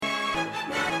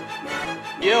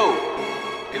Yo,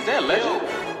 is that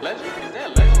legend? Legend? Is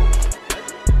that legend?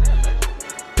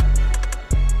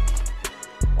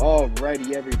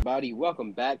 Alrighty, everybody.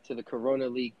 Welcome back to the Corona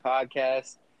League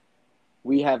podcast.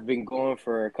 We have been going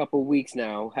for a couple weeks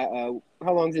now. How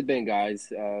long's it been, guys?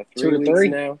 3 2 to weeks 3?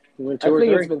 now? I Two or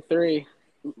think three? it's been 3.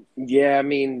 Yeah, I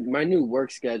mean, my new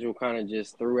work schedule kind of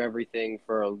just threw everything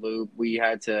for a loop. We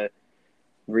had to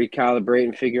recalibrate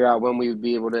and figure out when we would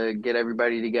be able to get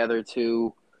everybody together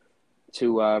to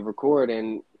record.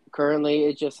 And currently,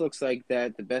 it just looks like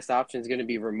that the best option is going to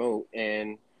be remote,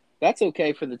 and that's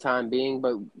okay for the time being.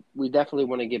 But we definitely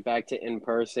want to get back to in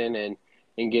person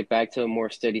and get back to a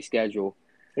more steady schedule.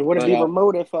 It wouldn't But, be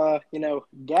remote if,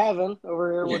 Gavin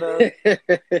over here would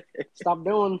stop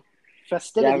doing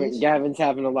festivities. Gavin's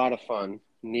having a lot of fun.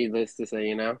 Needless to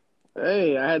say,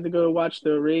 Hey, I had to go watch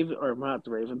the Ravens, or not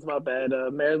the Ravens, my bad.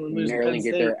 Maryland losing Penn Maryland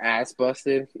State. get their ass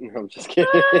busted. No, I'm just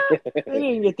kidding. They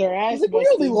didn't get their ass We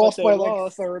busted. only lost but by they like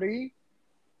lost. 30.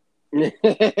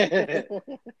 It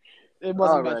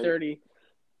wasn't by Alright. 30.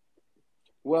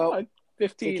 Well,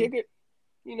 15.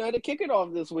 to kick it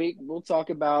off this week, we'll talk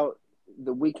about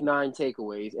the week 9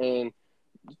 takeaways. And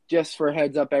just for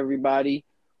heads up, everybody,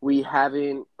 we're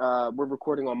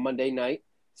recording on Monday night,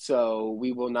 so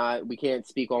we can't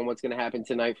speak on what's going to happen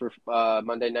tonight for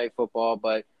Monday Night Football,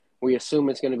 but we assume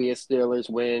it's going to be a Steelers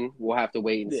win. We'll have to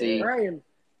wait and see. Ryan.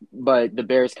 But the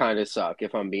Bears kind of suck,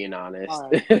 if I'm being honest.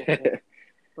 All right.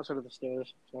 Let's go to the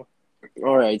stairs. So.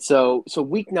 All right, so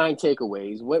week 9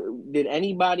 takeaways. What did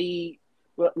anybody?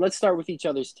 Well, let's start with each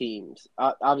other's teams.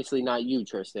 Obviously, not you,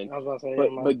 Tristan. I was about to say,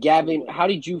 But Gavin, how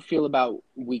did you feel about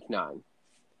week 9?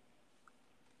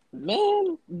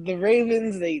 Man, the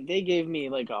Ravens, they gave me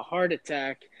like a heart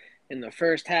attack in the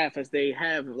first half, as they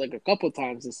have like a couple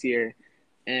times this year.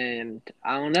 And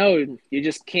I don't know, you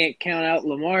just can't count out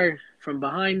Lamar from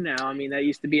behind now. I mean, that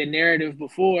used to be a narrative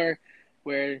before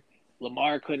where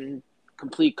Lamar couldn't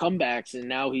complete comebacks, and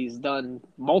now he's done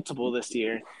multiple this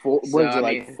year. Four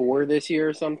this year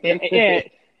or something? Yeah,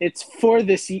 it's for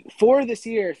this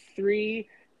year, 3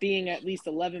 being at least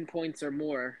 11 points or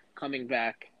more coming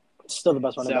back. Still the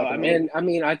best running So, back.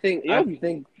 I think Yeah. I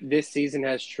think this season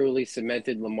has truly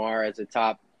cemented Lamar as a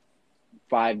top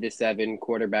 5 to 7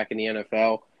 quarterback in the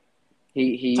NFL.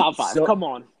 He Top 5. Come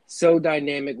on. So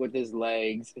dynamic with his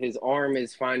legs. His arm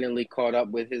is finally caught up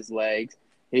with his legs.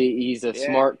 He's a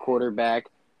smart quarterback,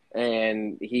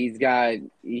 and he's got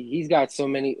so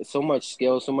much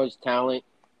skill, so much talent,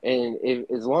 and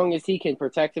as long as he can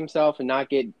protect himself and not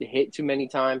get hit too many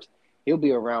times, he'll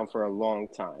be around for a long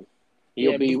time.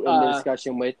 He'll be in the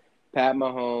discussion with Pat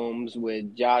Mahomes,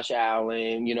 with Josh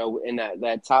Allen, in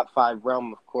that top 5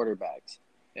 realm of quarterbacks.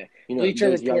 Yeah.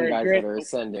 Those young guys that are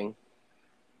ascending.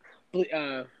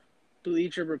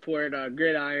 Bleacher Report,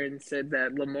 Gridiron said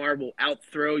that Lamar will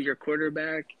outthrow your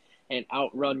quarterback and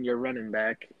outrun your running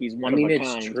back. He's one of a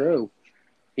kind. It's true.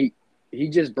 He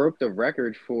just broke the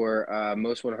record for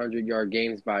most 100-yard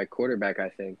games by a quarterback, I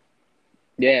think.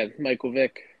 Yeah, Michael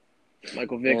Vick's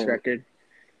record.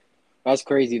 That's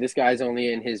crazy. This guy's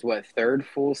only in his, 3rd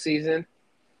full season?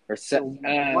 Why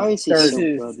is he so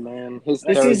good, man? His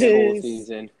 3rd full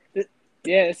season.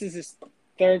 Yeah, this is his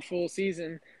 3rd full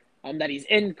season that he's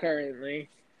in currently.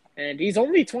 And he's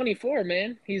only 24,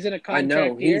 man. He's in a contract I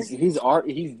know. year. He's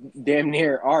damn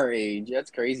near our age.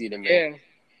 That's crazy to me. Yeah.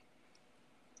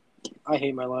 I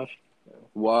hate my life.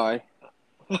 Why?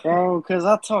 Bro, because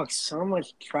I talk so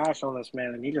much trash on this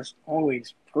man, and he just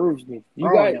always proves me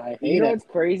wrong. I hate it. What's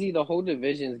crazy? The whole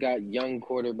division's got young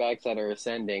quarterbacks that are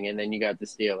ascending, and then you got the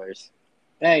Steelers.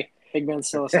 Hey, Big Ben's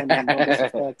still ascending. No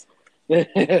disrespect.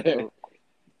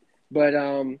 But,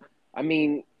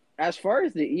 as far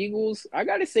as the Eagles, I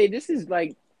got to say this is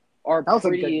like our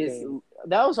prettiest –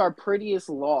 that was our prettiest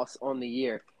loss on the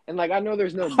year. And, I know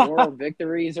there's no moral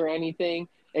victories or anything.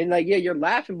 And, you're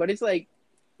laughing, but it's like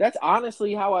that's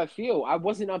honestly how I feel. I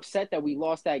wasn't upset that we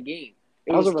lost that game.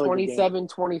 It was really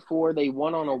 27-24. They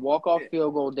won on a walk-off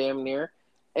field goal damn near.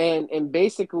 And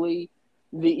basically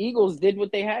the Eagles did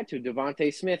what they had to.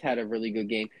 Devontae Smith had a really good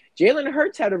game. Jalen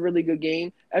Hurts had a really good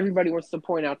game. Everybody wants to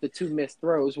point out the 2 missed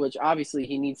throws, which obviously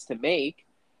he needs to make.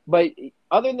 But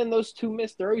other than those 2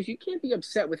 missed throws, you can't be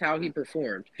upset with how he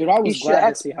performed. Dude, I was glad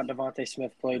to see how Devontae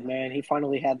Smith played, man. He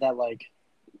finally had that,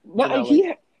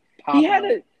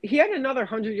 he had another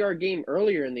 100-yard game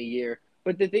earlier in the year.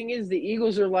 But the thing is, the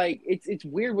Eagles are it's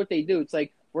weird what they do. It's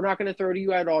like, we're not going to throw to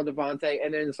you at all, Devontae.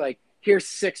 And then it's like, here's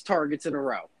 6 targets in a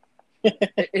row.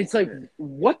 It's like,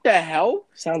 what the hell?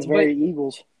 Sounds very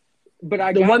Eagles. But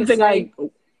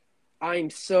I'm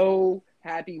so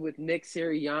happy with Nick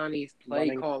Sirianni's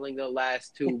play calling the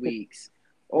last 2 weeks.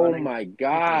 Oh my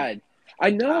God. I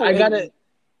know. I gotta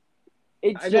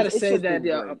say just that. been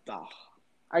great.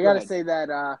 I gotta say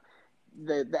that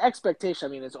the expectation.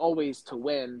 I mean, is always to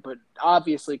win, but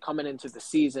obviously coming into the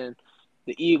season,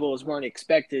 the Eagles weren't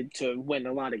expected to win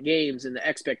a lot of games, and the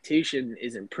expectation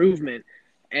is improvement.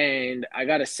 And I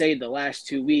gotta say, the last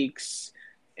 2 weeks,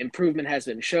 improvement has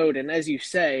been showed. And as you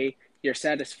say, you're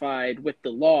satisfied with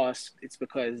the loss. It's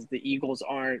because the Eagles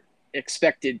aren't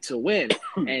expected to win,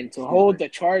 and to hold the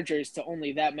Chargers to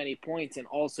only that many points and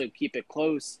also keep it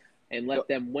close and let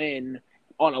them win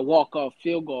on a walk-off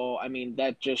field goal. I mean,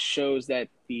 that just shows that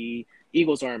the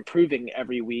Eagles are improving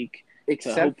every week to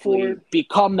Except hopefully for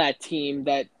become that team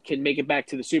that can make it back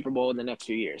to the Super Bowl in the next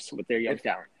few years with their young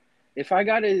talent. if I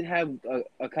got to have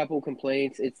a couple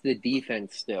complaints, it's the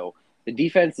defense still. The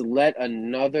defense let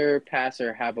another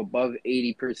passer have above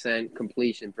 80%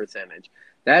 completion percentage.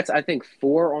 That's, I think,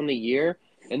 4 on the year,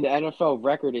 and the NFL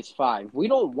record is 5. We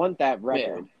don't want that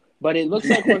record, but it looks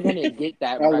like we're going to get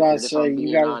that I was about record, to if say, I'm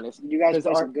being honest. you guys 'Cause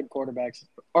play some good quarterbacks.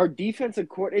 Our defensive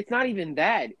it's not even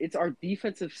that. It's our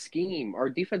defensive scheme. Our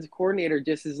defensive coordinator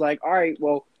just is like, all right,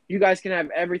 well, you guys can have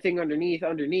everything underneath.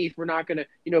 We're not going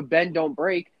to, bend, don't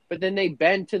break. But then they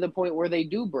bend to the point where they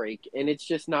do break, and it's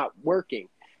just not working.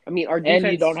 I mean, our defense.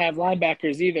 And you don't have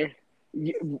linebackers either.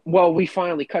 Well, we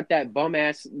finally cut that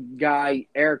bum-ass guy,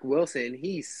 Eric Wilson.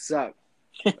 He sucked.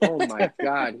 Oh, my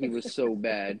God. He was so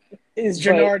bad. Is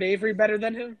Jannard Avery better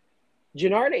than him?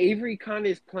 Jannard Avery kind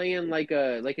of is playing like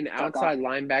an outside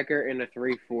linebacker in a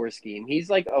 3-4 scheme. He's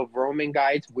like a roaming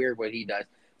guy. It's weird what he does.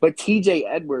 But TJ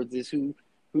Edwards is who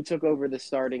took over the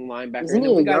starting linebacker. Isn't he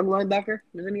a young linebacker?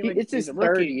 It's his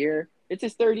third year. It's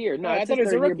his third year. No, it's his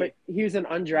third year, but he was an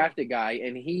undrafted guy,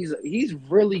 and he's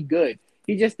really good.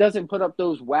 He just doesn't put up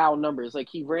those wow numbers. Like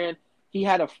he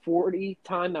had a 40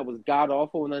 time that was god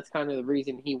awful, and that's kind of the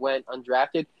reason he went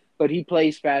undrafted. But he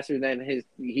plays faster than his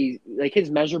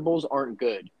measurables aren't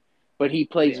good, but he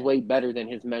plays way better than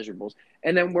his measurables.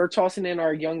 And then we're tossing in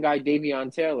our young guy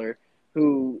Davion Taylor,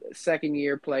 who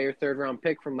second-year player, third-round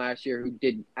pick from last year, who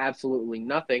did absolutely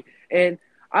nothing. And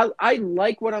I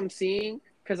like what I'm seeing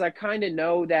because I kind of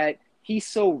know that he's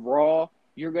so raw.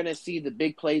 You're going to see the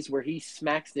big plays where he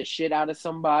smacks the shit out of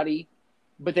somebody,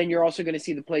 but then you're also going to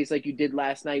see the plays like you did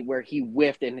last night where he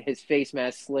whiffed and his face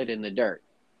mask slid in the dirt.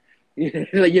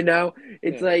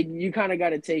 It's like you kind of got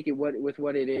to take it with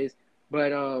what it is.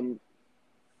 But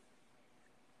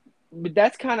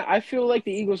that's kind of – I feel like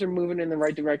the Eagles are moving in the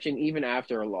right direction even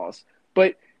after a loss.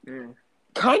 But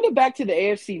kind of back to the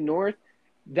AFC North,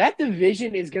 that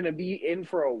division is going to be in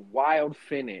for a wild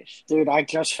finish. Dude, I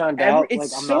just found out.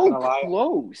 It's I'm so not gonna lie.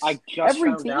 close. I just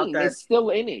Every found out team that is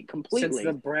still in it completely. since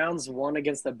the Browns won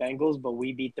against the Bengals, but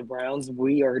we beat the Browns,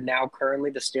 we are now currently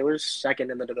the Steelers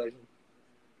second in the division.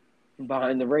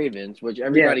 Behind the Ravens, which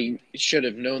everybody should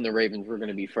have known the Ravens were going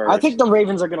to be first. I think the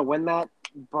Ravens are going to win that,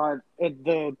 but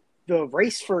the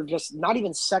race for just not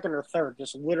even second or third,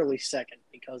 just literally second,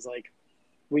 because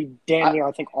we damn near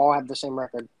I think all have the same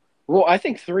record. Well, I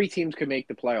think 3 teams could make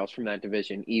the playoffs from that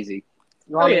division easy.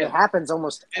 Well, it happens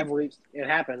almost every. It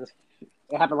happens.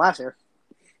 It happened last year.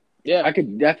 Yeah, I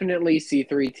could definitely see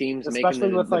 3 teams especially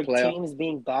making with the playoffs. Teams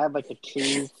being bad, like the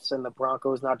Chiefs and the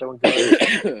Broncos not doing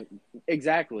good.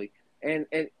 Exactly. And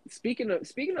speaking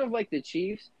of like the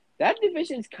Chiefs, that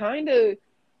division's kind of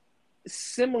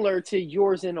similar to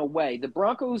yours in a way. The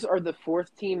Broncos are the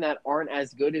 4th team that aren't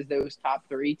as good as those top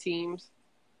 3 teams.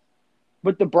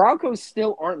 But the Broncos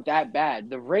still aren't that bad.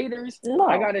 The Raiders, no.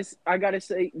 I gotta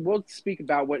say, we'll speak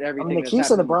about what everything. The Chiefs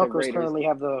and the Broncos currently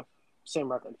have the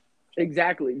same record.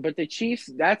 Exactly, but the Chiefs,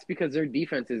 that's because their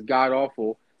defense is god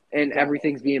awful, and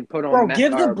everything's being put on.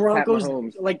 Give the Broncos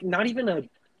not even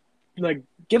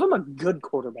give them a good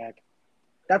quarterback.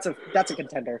 That's a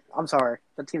contender. I'm sorry,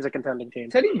 the team's a contending team.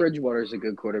 Teddy Bridgewater is a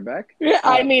good quarterback. Yeah,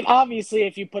 I mean, obviously,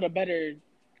 if you put a better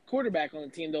quarterback on the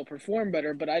team, they'll perform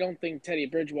better, but I don't think Teddy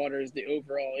Bridgewater is the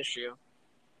overall issue.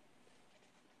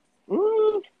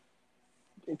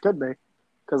 It could be.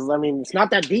 Because, it's not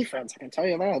that defense, I can tell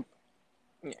you that.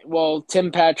 Well,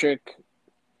 Tim Patrick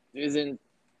isn't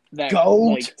that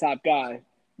top guy.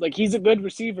 He's a good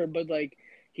receiver, but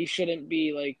he shouldn't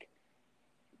be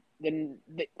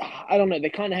I don't know. They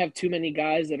kind of have too many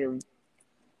guys that are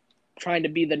trying to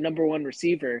be the number 1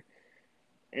 receiver,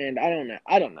 and I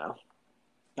don't know.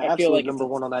 I feel like number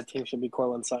 1 on that team should be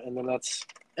Cortland Sutton, and that's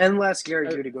unless Gary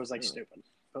Judy goes stupid.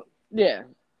 Yeah,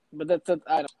 but that's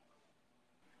I don't.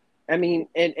 I mean,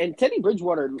 and Teddy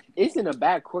Bridgewater isn't a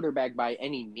bad quarterback by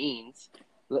any means.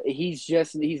 He's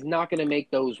not going to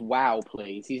make those wow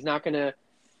plays. He's not going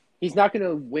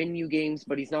to win you games,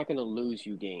 but he's not going to lose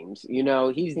you games.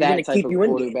 He's that type of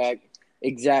quarterback.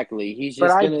 Exactly. He's But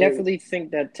just I gonna definitely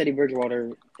think that Teddy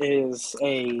Bridgewater is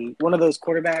one of those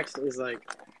quarterbacks is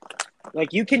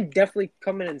like you can definitely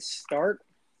come in and start.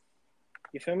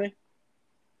 You feel me?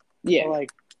 Yeah. But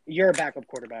like you're a backup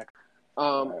quarterback.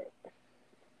 um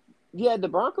yeah, the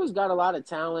Broncos got a lot of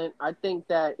talent. I think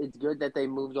that it's good that they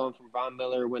moved on from Von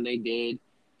Miller when they did.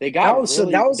 They got That was they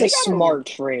a got smart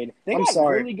trade. they I'm got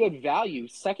sorry. really good value,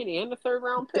 second and the third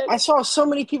round pick. I saw so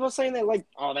many people saying that like,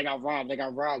 oh, they got robbed. They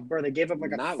got robbed, bro. They gave up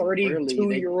like Not a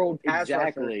 32-year-old pass rusher.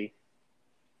 exactly.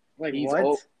 Like He's what?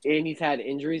 old, and he's had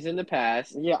injuries in the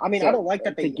past. Yeah, I mean, So, I don't like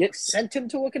that to they get sent him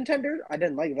to a contender. I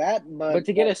didn't like that, but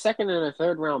to get a second and a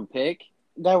third round pick,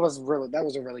 that was a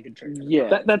really good trade.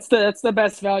 yeah, That's the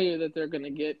best value that they're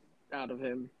gonna get out of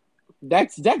him.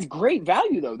 that's great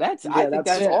value though. I think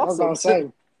that's I was awesome. gonna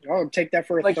say, I would take that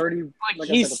for a Like- 30. Like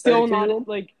I he's said, a still 32-year-old? not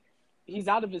like he's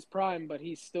out of his prime, but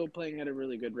he's still playing at a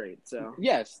really good rate. So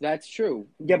Yes, that's true.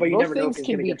 Yeah, but you Both never know if things he's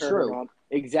can gonna be get hurt or true. not.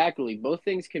 Exactly, both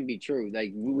things can be true.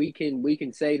 Like we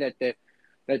can say that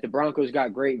the Broncos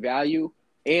got great value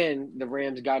and the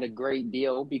Rams got a great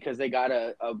deal because they got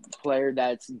a player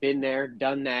that's been there,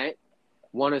 done that,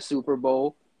 won a Super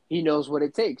Bowl. He knows what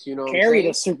it takes. You know what Carried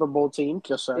I'm a Super Bowl team,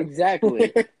 just so. saying?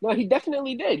 Exactly. No, he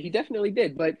definitely did. He definitely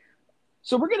did. But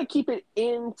so we're gonna keep it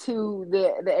into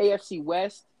the AFC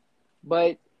West,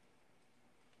 but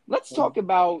let's talk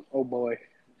about Oh boy.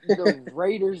 the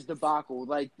Raiders debacle.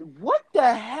 Like, what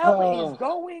the hell Oh. is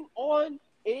going on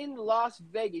in Las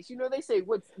Vegas? You know, they say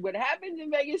what happens in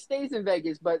Vegas stays in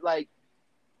Vegas, but like,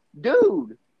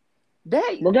 dude,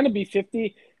 we're gonna be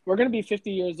 50. We're gonna be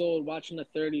 50 years old watching a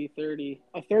 30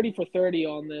 for 30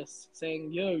 on this,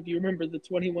 saying, "Yo, do you remember the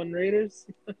 21 Raiders?"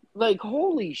 like,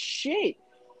 holy shit,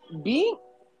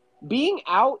 being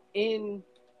out in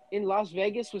Las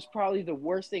Vegas was probably the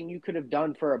worst thing you could have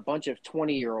done for a bunch of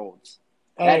 20-year-olds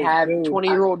that have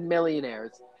 20-year-old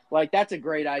millionaires. Like, that's a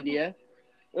great idea.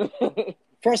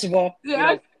 First of all,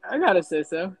 Yeah, I gotta say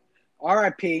so.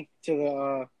 R.I.P.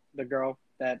 to the girl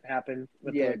that happened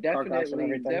with Yeah, the car crash and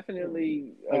everything.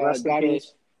 definitely. Rest in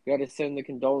peace. Got to send the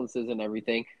condolences and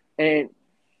everything, and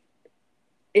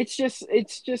it's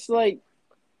just like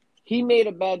he made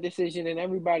a bad decision, and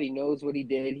everybody knows what he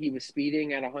did. He was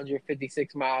speeding at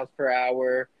 156 miles per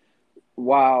hour,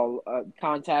 while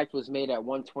contact was made at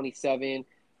 127,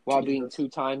 while being 2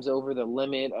 times over the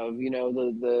limit of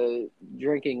the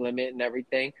drinking limit and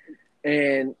everything,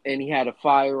 and he had a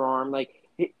firearm. Like,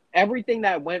 everything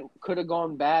that could have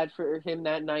gone bad for him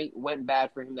that night went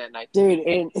bad for him that night, Dude.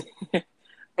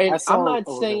 And I'm not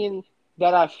saying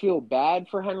that I feel bad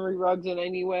for Henry Ruggs in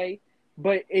any way,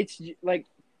 but it's like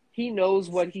he knows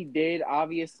what he did,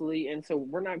 obviously, and so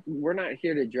we're not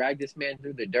here to drag this man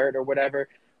through the dirt or whatever.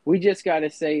 We just got to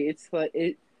say it's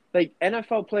like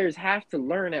NFL players have to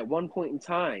learn at one point in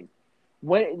time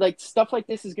when like stuff like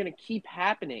this is going to keep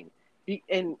happening.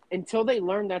 And until they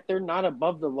learn that they're not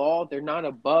above the law, they're not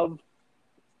above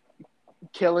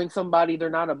killing somebody, they're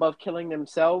not above killing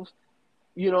themselves.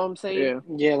 You know what I'm saying?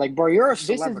 Yeah, like, bro, you're a This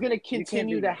celebrity. is going to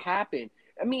continue to happen.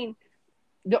 I mean,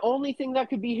 the only thing that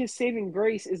could be his saving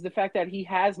grace is the fact that he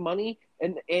has money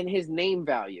and his name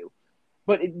value.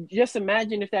 But just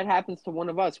imagine if that happens to one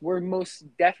of us. We're most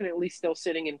definitely still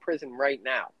sitting in prison right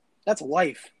now. That's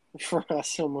life for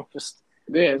us almost.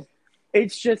 Yeah.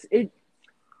 It's just it.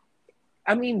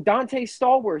 I mean, Dante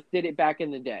Stallworth did it back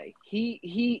in the day.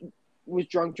 He was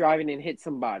drunk driving and hit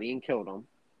somebody and killed him.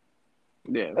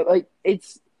 Yeah. Like,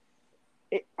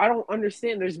 I don't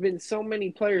understand. There's been so many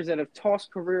players that have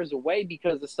tossed careers away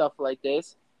because of stuff like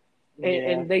this,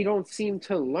 and they don't seem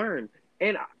to learn.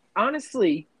 And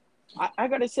honestly, I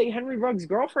got to say, Henry Ruggs'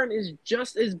 girlfriend is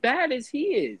just as bad as he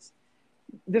is.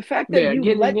 The fact that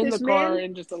you let in this the car man,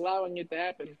 and just allowing it to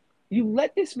happen. you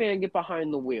let this man get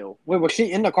behind the wheel. Wait, was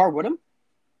she in the car with him?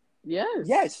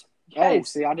 Yes. Oh,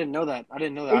 see, I didn't know that. I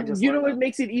just you know learned what that.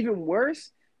 makes it even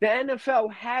worse? The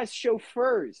NFL has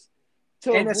chauffeurs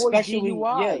to And avoid especially,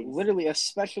 DUIs. literally,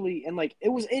 especially, and like it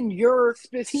was in your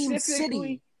team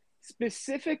city.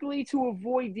 Specifically to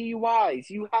avoid DUIs.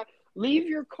 You have leave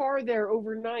your car there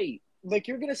overnight. Like,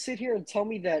 you're gonna sit here and tell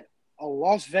me that a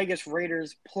Las Vegas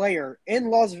Raiders player in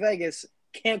Las Vegas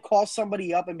can't call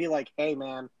somebody up and be like, "Hey,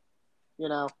 man,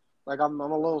 like I'm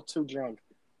a little too drunk."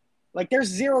 Like, there's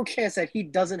zero chance that he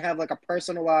doesn't have like a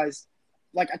personalized,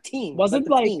 like a team. Wasn't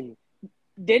the like team.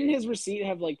 Didn't his receipt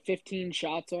have like 15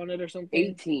 shots on it or something?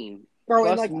 18. Bro,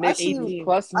 Plus, and like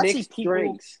plus I see mixed people-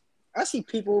 drinks. I see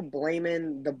people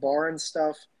blaming the bar and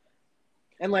stuff,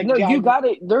 and like No, yeah, you got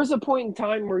it. There's a point in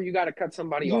time where you got to cut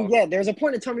somebody off. yeah. There's a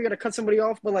point in time you got to cut somebody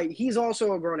off, but like he's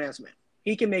also a grown ass man.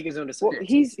 He can make his own decisions. Well,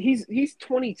 he's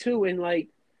 22 and like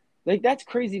Like that's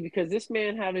crazy because this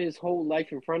man had his whole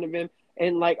life in front of him,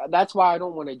 and like that's why I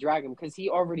don't want to drag him because he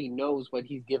already knows what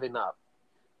he's given up,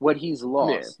 what he's Yeah.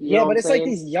 lost. You know Yeah, what but I'm it's like saying?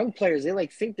 these young players. They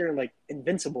like think they're like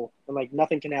invincible and like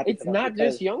nothing can happen to It's them not just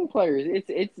because young players.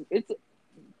 It's.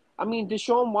 I mean,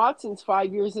 Deshaun Watson's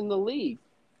 5 years in the league,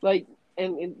 like,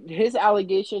 and his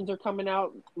allegations are coming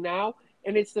out now,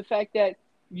 and it's the fact that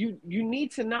you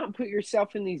need to not put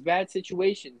yourself in these bad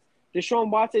situations.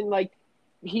 Deshaun Watson, like,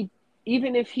 he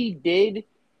even if he did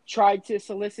try to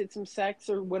solicit some sex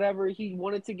or whatever he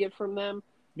wanted to get from them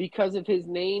because of his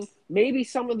name, maybe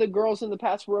some of the girls in the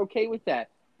past were okay with that,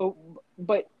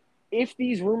 but if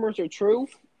these rumors are true,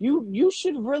 you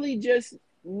should really just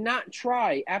not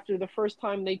try after the first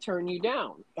time they turn you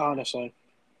down. honestly.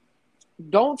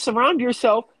 Don't surround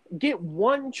yourself. Get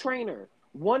one trainer,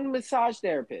 one massage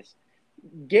therapist,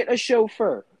 get a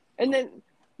chauffeur, and then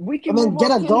we can And then move get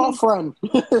on a to girlfriend. we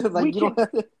Like you can don't.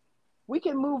 Have to, we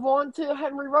can move on to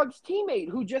Henry Ruggs' teammate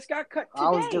who just got cut I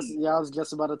was just today. yeah, I was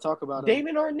just about to talk about him.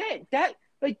 Damon Arnett.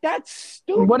 That's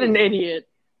stupid. What an idiot.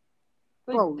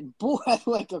 Like, Bro, Bull had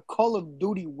like a Call of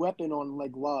Duty weapon on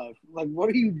like live. Like, what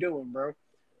are you doing, bro?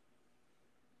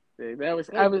 That was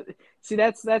I was see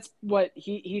that's what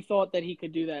he thought that he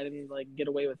could do that and like get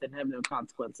away with it and have no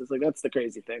consequences. Like that's the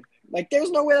crazy thing. Like,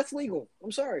 there's no way that's legal.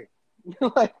 I'm sorry.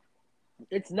 like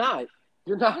it's not.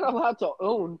 You're not allowed to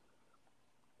own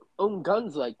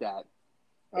guns like that.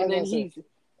 I was And then gonna say.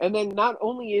 and then not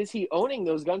only is he owning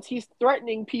those guns, he's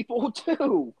threatening people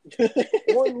too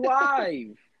on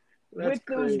live That's with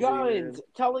those crazy, guns, man.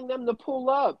 telling them to pull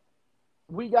up.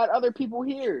 We got other people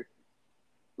here.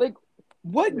 Like,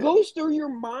 what Yeah. goes through your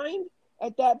mind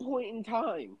at that point in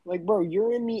time? Like, bro,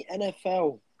 you're in the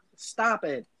NFL. Stop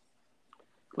it.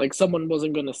 Like someone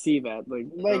wasn't gonna see that. Like,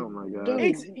 Like, oh my god.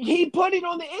 dude. He put it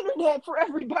on the internet for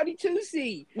everybody to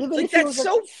see. Even Like if he that's was like,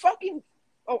 so fucking.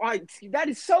 That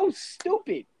is so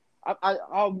stupid.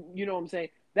 I'll you know what I'm saying.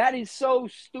 That is so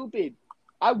stupid.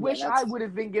 I wish that's- I would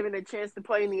have been given a chance to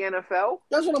play in the NFL.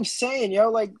 that's what I'm saying, yo.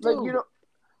 Like, dude, Like you know,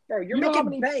 bro, you're you know how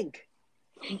making many- bank.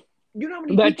 you know how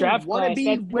many That people draft want to class, be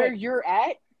that's where what- you're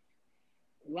at.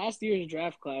 Last year's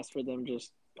draft class for them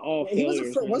just all He was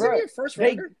failures. a man. wasn't he a first They-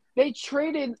 rounder? They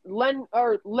traded Len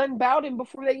Bowden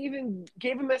before they even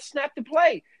gave him a snap to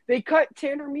play. They cut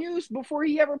Tanner Muse before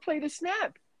he ever played a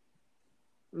snap.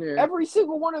 Yeah. Every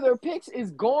single one of their picks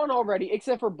is gone already,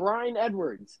 except for Brian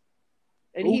Edwards,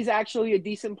 and Ooh. he's actually a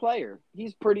decent player.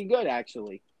 He's pretty good,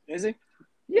 actually. Is he?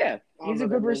 Yeah, I don't he's a know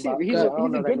that good name receiver. by- He's I a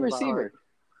don't know that good name by heart. receiver.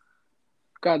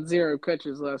 Got 0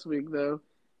 catches last week though.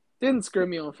 Didn't screw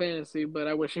me on fantasy, but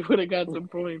I wish he would have got some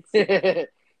points.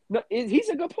 No, he's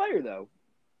a good player though.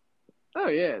 Oh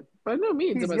yeah, by no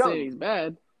means He's am I young. saying he's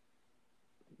bad.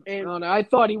 I And don't know. I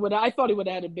thought he would have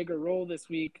had a bigger role this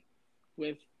week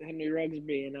with Henry Ruggs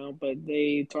being out, but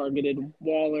they targeted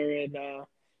Waller and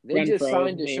they just Renfro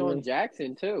signed mainly. Deshaun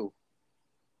Jackson too,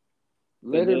 They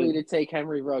literally did. to take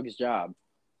Henry Ruggs' job.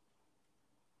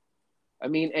 I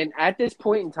mean, and at this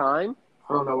point in time,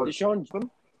 I don't know what. Deshaun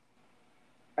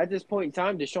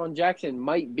Jackson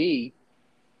might be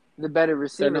the better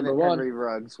receiver number than one. Henry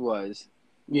Ruggs was.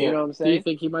 Yeah. You know what I'm Do you saying?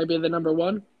 think he might be the number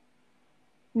one?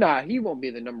 Nah, he won't be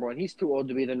the number one. He's too old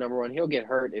to be the number one. He'll get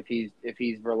hurt if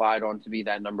he's relied on to be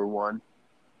that number one.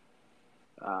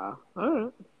 All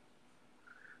right.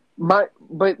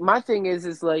 But my thing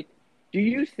is like, do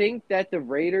you think that the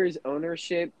Raiders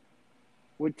ownership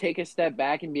would take a step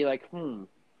back and be like,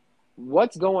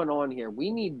 what's going on here?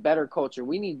 We need better culture.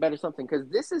 We need better something because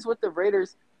this is what the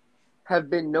Raiders have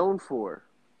been known for.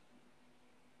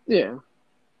 Yeah.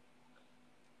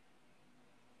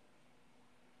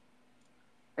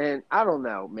 And I don't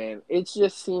know, man. It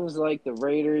just seems like the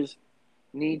Raiders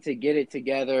need to get it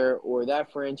together or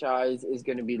that franchise is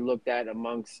going to be looked at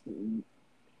amongst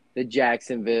the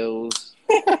Jacksonvilles,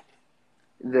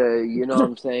 you know what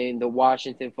I'm saying, the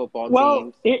Washington football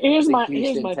Well, teams, here's the my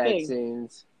Houston thing.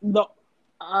 Texans. The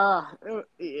I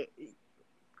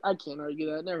can't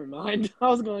argue that. Never mind. I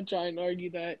was going to try and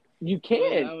argue that. You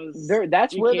can't. that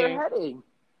That's you where can't. they're heading.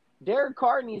 Derek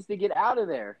Carr needs to get out of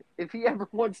there. If he ever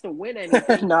wants to win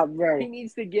anything, Not bro. he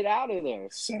needs to get out of there.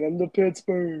 Send him to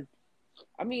Pittsburgh.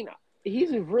 I mean,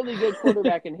 he's a really good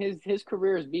quarterback, and his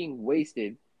career is being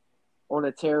wasted on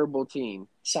a terrible team.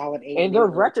 Solid 8. And their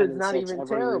record's not even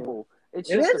terrible. It's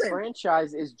It just the isn't.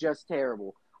 franchise is just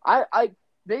terrible.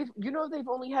 They've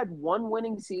only had one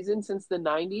winning season since the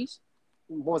 90s.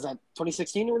 What was that?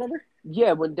 2016 or whatever.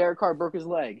 Yeah, when Derek Carr broke his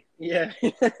leg. Yeah.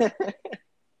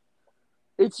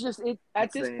 It's just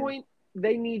at this Insane. point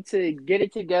they need to get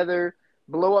it together,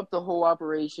 blow up the whole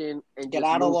operation, and Get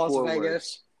just out of move Las forward.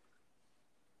 Vegas.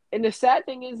 And the sad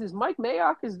thing is Mike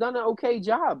Mayock has done an okay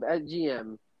job at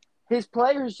GM. His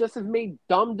players just have made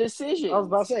dumb decisions. I was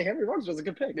about to say Henry Ruggs was a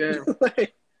good pick. Yeah.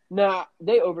 Nah,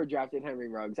 they overdrafted Henry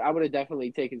Ruggs. I would have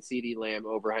definitely taken CeeDee Lamb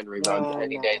over Henry Ruggs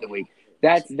any day of the week.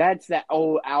 That's that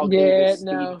old Al Davis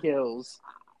speed kills.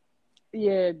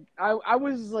 Yeah, I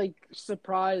was like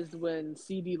surprised when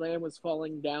CeeDee Lamb was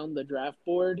falling down the draft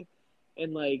board,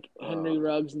 and like Henry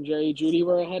Ruggs and Jerry Jeudy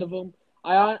were ahead of him.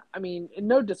 I mean,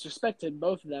 no disrespect to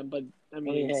both of them, but I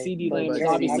mean, CeeDee Lamb is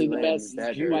obviously the best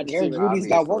wide Jerry receiver. Judy's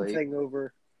got one thing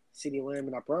over CeeDee Lamb,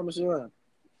 and I promise you that.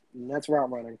 And that's route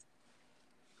running.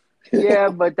 Yeah,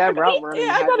 but that route running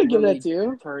I gotta give really that to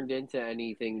you. turned into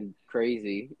anything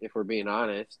crazy, if we're being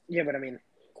honest. Yeah, but I mean,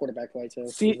 quarterback play too.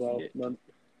 See- as well. But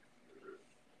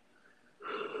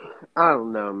I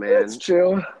don't know, man. That's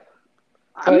true.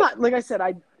 I'm But- not like I said.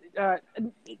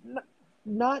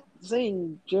 Not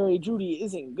saying Jerry Jeudy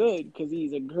isn't good because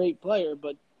he's a great player,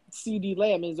 but CeeDee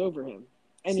Lamb is over him.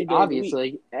 Any day of the week.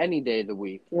 Obviously, any day of the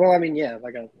week. well, I mean, yeah,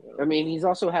 I mean, he's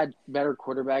also had better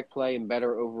quarterback play and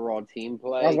better overall team I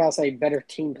was play, about to say better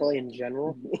team play in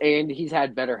general. and he's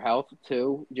had better health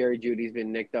too. Jerry Judy's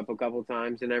been nicked up a couple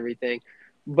times and everything,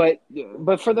 but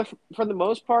for the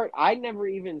most part, I never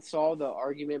even saw the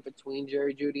argument between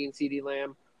Jerry Jeudy and CeeDee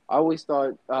Lamb. I always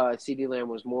thought CeeDee Lamb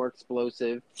was more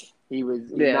explosive. He was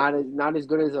not as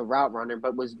good as a route runner,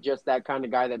 but was just that kind of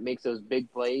guy that makes those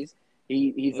big plays.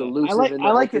 He's elusive.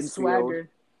 I like open his field. swagger.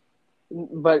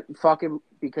 But fuck him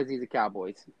because he's a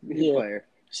Cowboys player.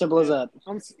 Simple as that.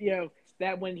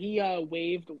 That when he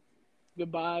waved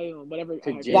goodbye or whatever.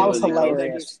 To That Jalen was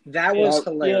hilarious. That was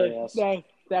hilarious.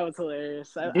 That was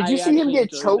hilarious. Did you see him get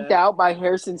choked out by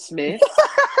Harrison Smith?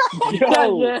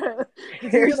 Yo, Yeah.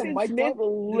 Harrison Smith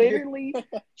literally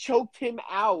choked him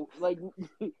out. Like,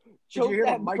 choked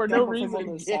him Mike for Tyson no from reason. on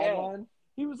the Yeah. sideline?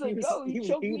 He was like, He he was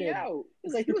choked me heated. out.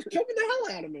 He's like, he was choking the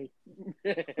hell out of me.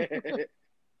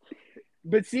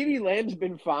 But CeeDee Lamb's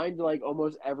been fined like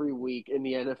almost every week in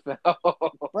the NFL.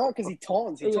 Bro, because he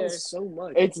taunts. He Yeah. taunts so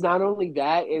much. It's not only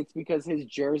that, it's because his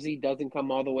jersey doesn't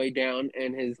come all the way down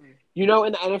and in the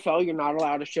NFL you're not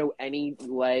allowed to show any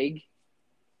leg.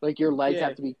 Like your legs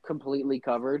have to be completely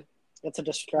covered. It's a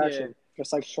distraction,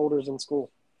 just like shoulders in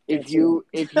school. If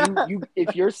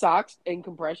your socks and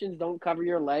compressions don't cover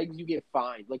your legs, you get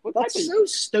fined. Like That's so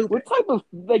stupid. what type of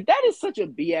like that is such a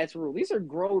BS rule. These are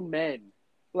grown men.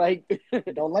 Like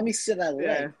Don't let me sit that leg.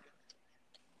 Yeah.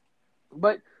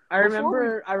 But I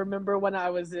remember when I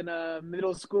was in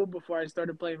middle school before I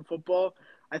started playing football,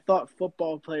 I thought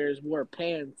football players wore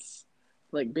pants,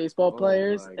 like baseball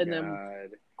players, and then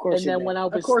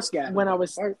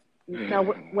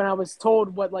when I was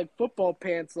told what like football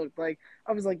pants looked like,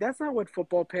 I was like, that's not what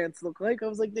football pants look like. I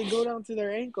was like, they go down to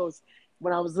their ankles.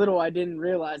 When I was little, I didn't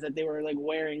realize that they were like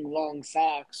wearing long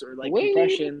socks or like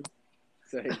compression.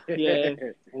 Yeah.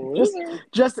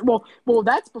 Well,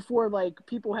 that's before like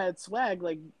people had swag.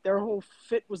 Like their whole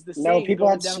fit was the same. No, people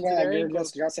going had down to swag. their You're ankles.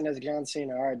 just dressing as John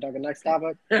Cena. All right, Duncan, next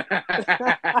topic.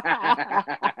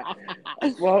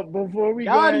 Well, before we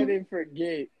go Got ahead him. and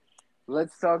forget,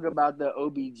 let's talk about the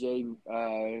OBJ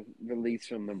release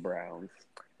from the Browns.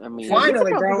 I mean,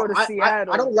 Finally, about to bro. go to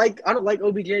Seattle. I don't like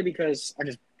OBJ because I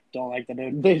just don't like the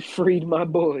dude. they freed my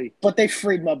boy. But they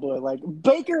freed my boy. Like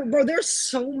Baker, bro. There's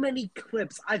so many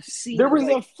clips I've seen. There was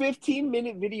like, a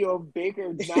 15-minute video of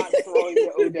Baker not throwing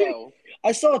to Odell.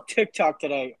 I saw a TikTok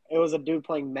today. It was a dude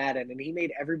playing Madden, and he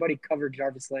made everybody cover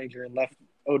Jarvis Landry and left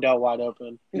Odell wide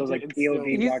open. It was like It's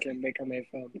POV still- blocking Baker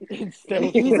Mayfield. It's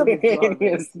still He's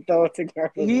garbage. throw it to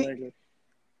Jarvis He- Landry.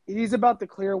 He's about to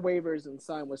clear waivers and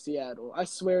sign with Seattle. I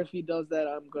swear, if he does that,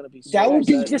 I'm gonna be. So That would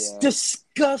be upset. just yeah.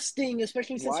 disgusting,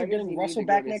 especially since Why they're does getting he need Russell to go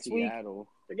back to next week. Seattle?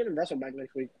 They're getting Russell back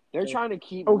next week. They're So- trying to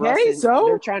keep Okay, Russ in, so?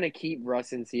 they're trying to keep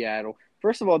Russ in Seattle.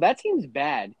 First of all, that team's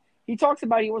bad. He talks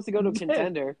about he wants to go to a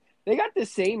contender. They got the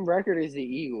same record as the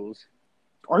Eagles.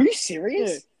 Are you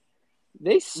serious?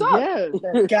 They suck. Yeah.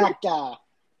 They're gaga.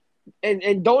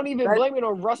 And don't even That- blame it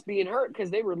on Russ being hurt because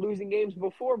they were losing games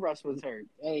before Russ was hurt.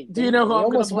 Hey, Do you know who they I'm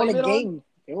gonna almost won blame a it on? game.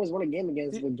 They almost won a game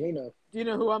against Virginia. Do you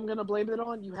know who I'm gonna blame it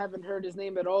on? You haven't heard his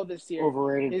name at all this year.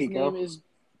 Overrated His Pete name Carroll. is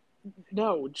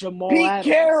Jamal Pete Adams.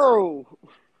 Carroll.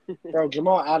 Bro,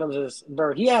 Jamal Adams is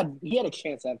bro. He had a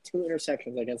chance to have 2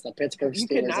 interceptions against the Pittsburgh You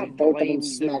Steelers, cannot and both of blame them the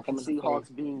smacked him in the face.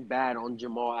 Seahawks being bad on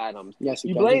Jamal Adams. Yes,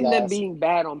 You can. blame His them ass. being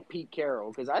bad on Pete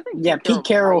Carroll because I think Yeah, Pete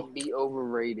Carroll- might be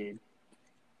overrated.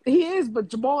 He is, but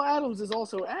Jamal Adams is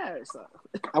also ass.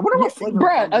 I wonder what flavor.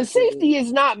 Bruh, of a Adams safety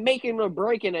is not making or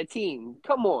breaking a team.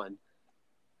 Come on.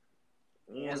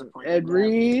 He has a point. Ed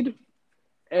Reed,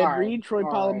 All right, Reed, Troy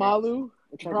all right. Polamalu,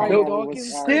 Troy Brian Polamalu No, was-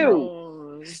 Dawkins. still.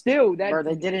 Oh, Still, that Bro,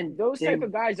 they didn't. those type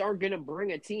of guys aren't gonna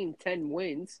bring a team 10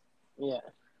 wins. Yeah.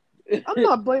 I'm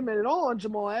not blaming it all on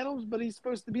Jamal Adams, but he's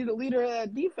supposed to be the leader of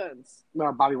that defense.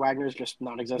 No, Bobby Wagner's just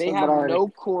non-existent. They have but already, no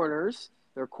corners.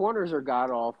 Their corners are god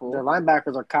their awful.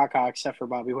 linebackers are caca except for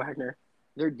Bobby Wagner.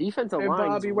 Their defensive And line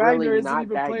Bobby is Wagner really isn't not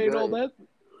even that playing good. all that.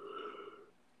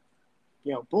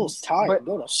 Yo, Bull's tired. But-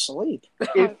 Go to sleep.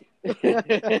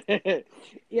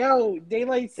 Yo,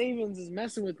 daylight savings is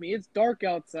messing with me. It's dark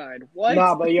outside. What?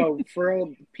 Nah, but yo, for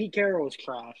real, Pete Carroll is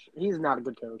trash. He's not a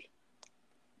good coach.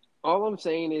 All I'm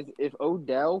saying is, if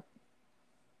Odell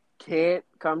can't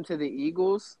come to the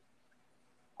Eagles,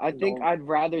 I think No. I'd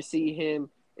rather see him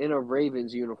in a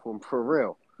Ravens uniform for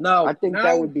real. No, I think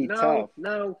that would be tough.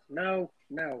 No.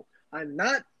 I'm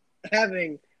not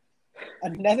having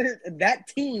that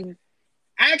team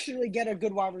actually get a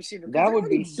good wide receiver. 'Cause That they're would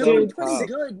be already so doing pretty tough.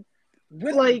 good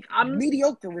with Like, I'm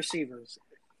mediocre receivers.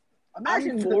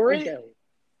 Imagine for it. Odell.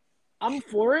 I'm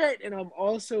for it, and I'm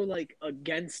also like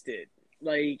against it.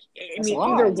 Like, I That's mean,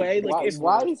 why. either way, like,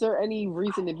 why is there any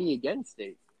reason to be against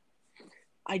it?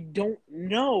 I don't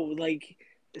know. Like,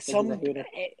 some. he's a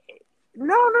hater.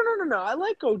 No. I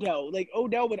like Odell. Like,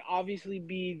 Odell would obviously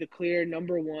be the clear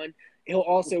number one. He'll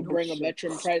also Oh, bring a shit.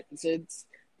 veteran presence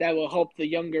that will help the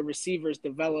younger receivers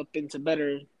develop into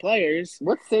better players.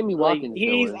 What's Sammy Like, Watkins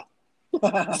he's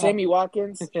doing? Sammy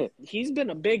Watkins. He's been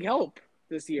a big help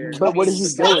this year. But what is he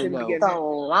besides doing, him though?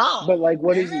 getting- But like,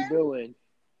 what is he doing?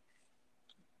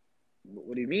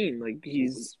 What do you mean? Like,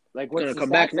 he's Like, what's Gonna the come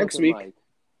back stats next looking week. like?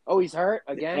 Oh, he's hurt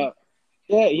again.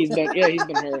 He's been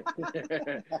hurt.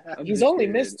 I'm He's just only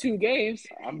kidding. missed 2 games.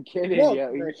 I'm kidding. Look,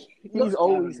 Yeah, he's look,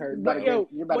 always Gavin, hurt. you But better yo,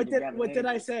 get- you better what get did Gavin what did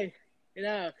I Hayes. say?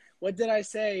 What did I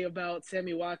say about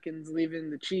Sammy Watkins leaving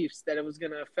the Chiefs? That it was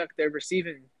going to affect their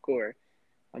receiving core.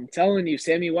 I'm telling you,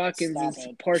 Sammy Watkins Stop is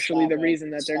it. partially Stop the it. reason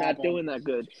that they're Stop not it. doing that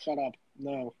good. Shut up.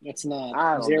 No, it's not.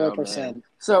 I don't know, 0%. man.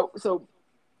 So,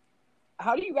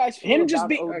 how do you guys feel Him just about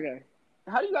being okay?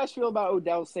 How do you guys feel about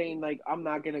Odell saying like I'm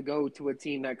not gonna go to a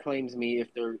team that claims me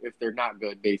if they're not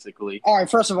good, basically? All right,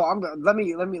 first of all, let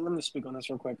me speak on this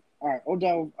real quick. All right,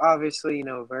 Odell, obviously,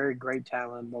 very great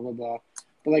talent, blah blah blah.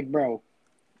 But like, bro,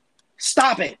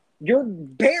 stop it. You're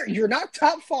not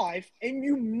top 5, and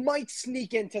you might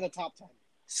sneak into the top 10.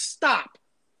 Stop.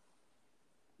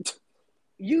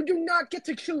 You do not get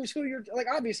to choose who you're like.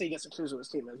 Obviously, he gets to choose who his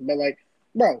team is, but like,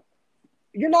 bro,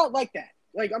 you're not like that.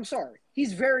 Like, I'm sorry,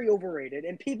 he's very overrated,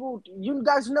 and you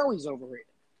guys know he's overrated.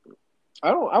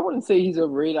 I wouldn't say he's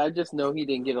overrated. I just know he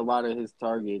didn't get a lot of his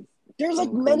targets. There's like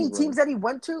From many Cleveland. teams that he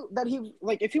went to that he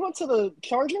like. If he went to the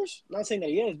Chargers, not saying that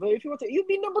he is, but if he went to, he'd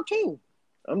be number 2.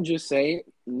 I'm just saying,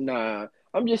 nah.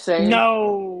 I'm just saying.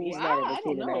 No, He's not over I don't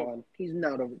Keenan know. Allen. He's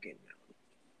not over Keenan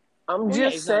I'm Well, yeah,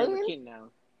 just he's not over saying Keenan now.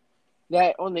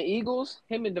 that on the Eagles,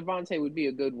 him and Devontae would be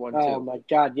a good one Allen. Oh too. my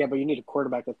God, yeah, but you need a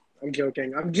quarterback. I'm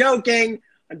joking. I'm joking.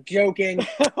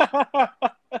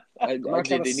 I not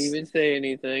trying didn't to even say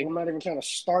anything. I'm not even trying to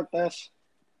start this.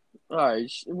 All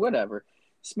right, whatever.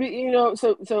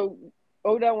 So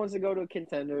Odell wants to go to a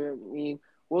contender. I mean,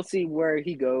 we'll see where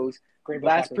he goes. Green Bay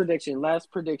Last Packers.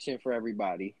 prediction for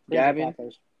everybody. Green Bay Gavin,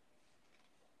 Packers.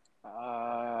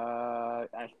 I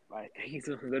think he's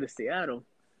going to go to Seattle.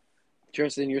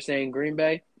 Tristan, you're saying Green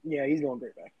Bay? Yeah, he's going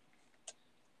Green Bay.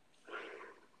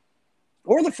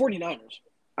 Or the 49ers.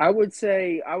 I would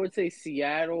say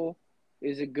Seattle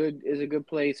is a good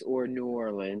place, or New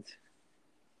Orleans.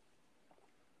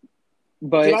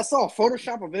 But Dude, I saw a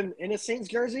Photoshop of him in a Saints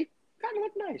jersey. Kind of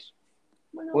looked nice.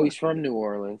 well, he's from New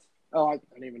Orleans. Oh, I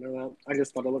didn't even know that. I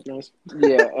just thought it looked nice.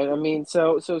 Yeah, and I mean,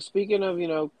 so speaking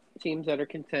of teams that are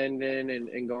contending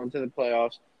and going to the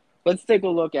playoffs, let's take a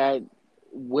look at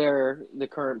where the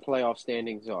current playoff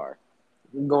standings are.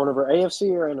 Going over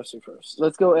AFC or NFC first?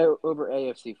 Let's go over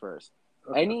AFC first.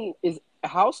 Okay.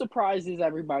 How surprised is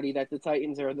everybody that the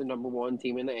Titans are the number 1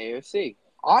 team in the AFC?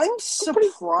 I'm surprised.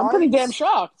 I'm pretty damn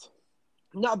shocked.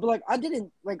 No, but like I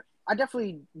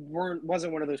definitely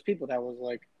wasn't one of those people that was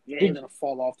like, yeah, Did- they're gonna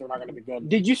fall off. They're not gonna be good.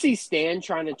 Did you see Stan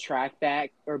trying to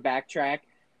backtrack,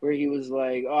 where he was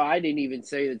like, "Oh, I didn't even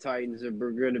say the Titans are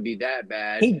going to be that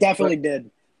bad." He definitely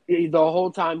did. The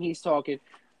whole time he's talking,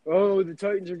 "Oh, the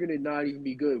Titans are going to not even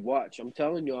be good." Watch, I'm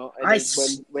telling y'all. And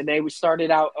when they started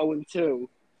out 0-2,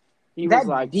 he That was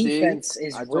like, defense "See,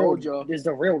 is I told y'all." is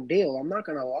the real deal. I'm not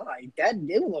gonna lie.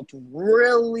 It looked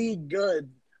really good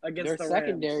against Their the Rams.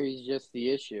 secondary is just the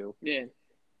issue. Yeah.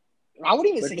 I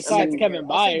wouldn't even But say besides secondary. Kevin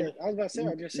Byard. I was about to say,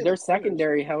 I just said Their the corners.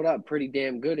 secondary held up pretty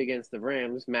damn good against the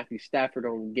Rams. Matthew Stafford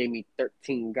only gave me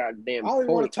 13 goddamn I don't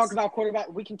even want points. to talk about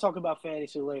quarterback. We can talk about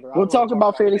fantasy later. I We'll don't wanna talk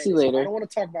about fantasy later. I don't want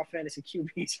to talk about fantasy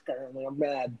QBs currently. I'm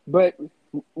mad. But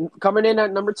Coming in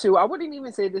at number 2, I wouldn't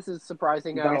even say this is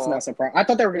surprising at That's all. not surprising. I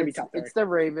thought they were going to be It's, top 3. it's the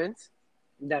Ravens.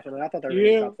 Definitely. I thought they were going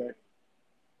to be top 3.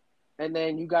 And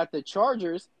then you got the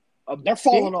Chargers. They're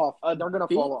falling bit- off. A They're going to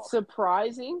bit fall off.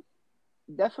 surprising.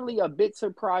 Definitely a bit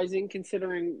surprising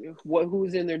considering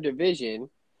who's in their division.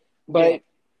 But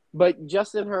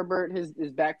Justin Herbert is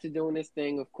back to doing his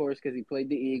thing, of course, because he played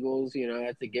the Eagles.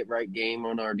 That's a get-right game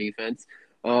on our defense.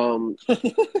 But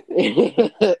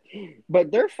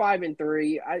they're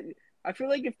 5-3. I feel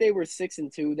like if they were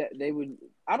 6-2, that they would.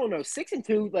 I don't know.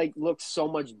 6-2 looks so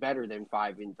much better than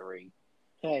 5-3.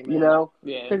 Hey, man.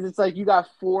 Yeah. Because it's like you got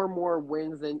 4 more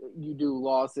wins than you do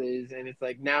losses, and it's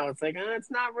like now it's like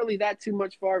it's not really that too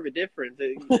much far of a difference.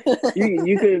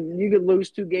 you could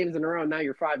lose 2 games in a row, and now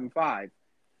you're 5-5.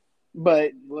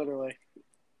 But Literally.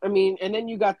 I mean, and then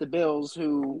you got the Bills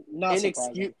who Not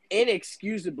surprising.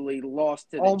 inexcusably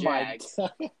lost to the Jags.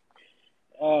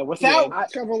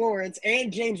 Without Trevor Lawrence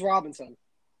and James Robinson.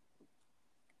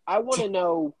 I want to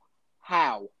know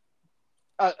how.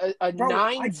 A Bro,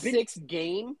 9-6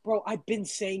 game? Bro, I've been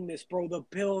saying this, bro. The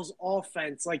Bills'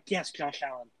 offense, yes, Josh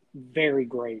Allen, very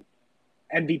great.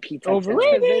 MVP type.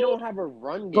 Because they don't have a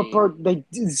run game. But, bro, they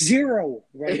zero.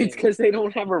 It's because they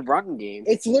don't have a run game.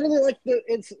 It's literally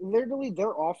it's literally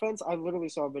their offense. I literally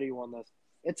saw a video on this.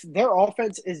 It's their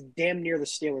offense is damn near the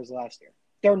Steelers last year.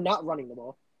 They're not running the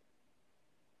ball.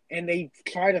 And they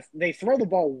throw the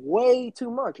ball way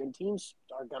too much, and teams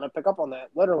are gonna pick up on that,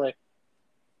 literally.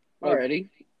 Already.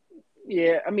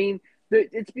 Yeah, I mean,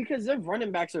 it's because their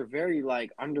running backs are very,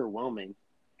 underwhelming.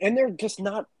 And they're just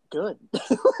not good.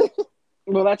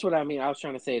 Well, that's what I mean. I was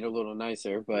trying to say it a little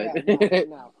nicer, but...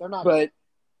 No, they're not. But,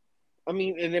 I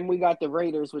mean, and then we got the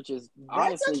Raiders, which is That's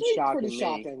honestly actually pretty me.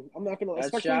 shocking. I'm not going to... That's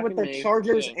Especially with the shocking me.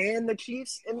 Chargers Yeah. and the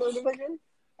Chiefs in their division.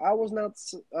 I was not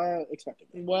expecting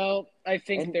that. Well, I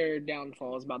think And- their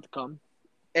downfall is about to come.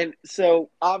 And so,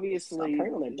 obviously, Stop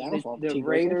preying on their downfall, the T.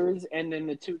 Raiders and then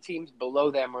the 2 teams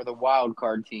below them are the wild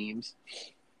card teams.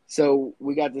 So,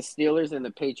 we got the Steelers and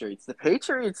the Patriots. The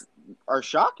Patriots are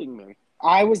shocking me.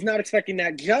 I was not expecting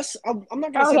that. I'm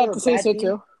not going I would say have they're to a say bad so team.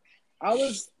 too.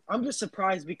 I'm just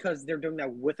surprised because they're doing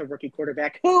that with a rookie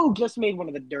quarterback who just made one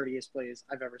of the dirtiest plays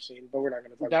I've ever seen. But we're not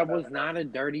going to talk That about was that. not a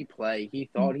dirty play. He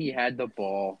thought he had the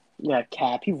ball. Yeah,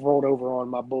 Cap. He rolled over on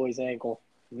my boy's ankle.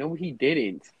 No, he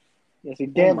didn't. Yes, he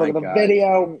did. my Look at the God.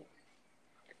 video.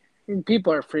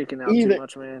 People are freaking out Either- too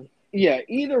much, man. Yeah,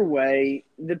 either way,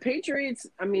 the Patriots,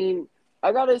 I mean,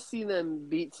 I got to see them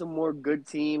beat some more good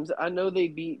teams. I know they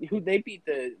beat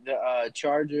the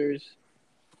Chargers.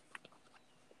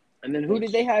 And then who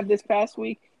did they have this past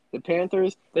week? The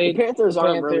Panthers. The Panthers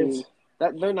aren't really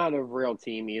they're not a real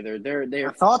team either. They're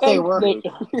I thought they were.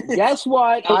 Guess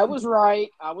what? I was right.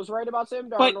 I was right about Sam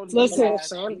But Darnold. listen, He's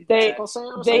they- bad. They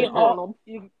Sam all Darnold.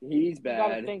 you He's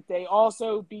gotta bad. think they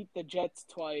also beat the Jets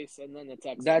twice and then the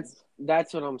Texans.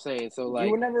 That's what I'm saying. So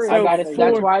You would never.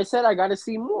 that's why I said I got to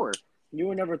see more. You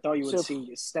would never thought you would So-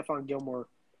 see Stephon Gilmore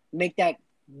make that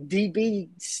DB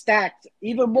stacked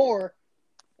even more,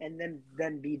 and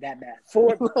then be that bad.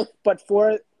 But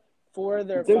for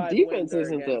their Their 5 defense wins are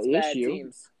isn't the against bad issue.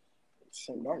 teams.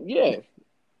 Sam Darnold. Yeah.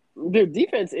 Their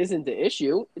defense isn't the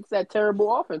issue. It's that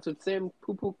terrible offense with Sam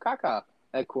Poo Kaka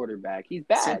at quarterback. He's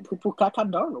Sam bad. Poo Kaka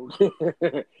Darnold.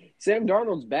 Sam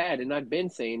Darnold's bad, and I've been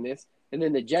saying this. And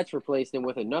then the Jets replaced him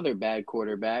with another bad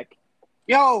quarterback.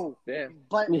 Yo, Yeah.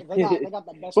 but they got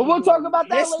the best. But we'll QB talk in about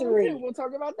that history. later too. We'll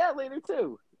talk about that later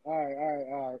too. All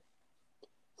right.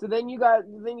 So then you got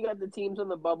the teams on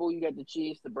the bubble. You got the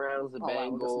Chiefs, the Browns, the Oh, wow,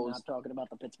 we're just Bengals. not talking about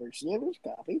the Pittsburgh Steelers.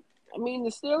 Copy. I mean,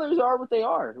 the Steelers are what they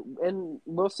are, and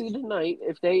we'll see tonight.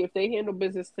 If they handle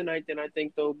business tonight, then I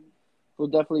think they'll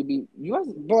definitely be. You guys,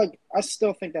 But I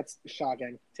still think that's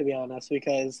shocking, to be honest,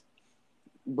 because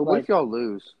but what if y'all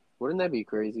lose? Wouldn't that be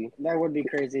crazy? that would be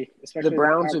crazy. Especially The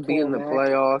Browns with would be in the Khalil Mack.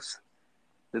 playoffs.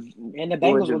 And the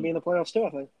Bengals would be in the playoffs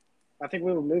too. I think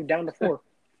we would move down to 4.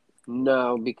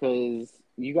 No, because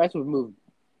you guys would move.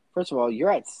 First of all,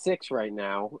 you're at 6 right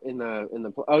now in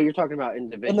the. Oh, you're talking about in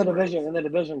division. in the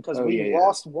division, because Oh, we yeah.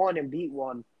 lost 1 and beat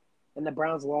 1, and the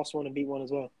Browns lost 1 and beat 1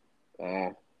 as well.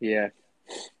 Yeah.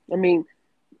 I mean,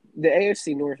 the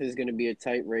AFC North is going to be a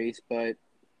tight race, but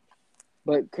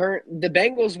the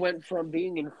Bengals went from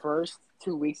being in first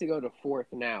 2 weeks ago to 4th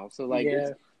now. So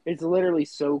it's literally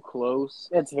so close.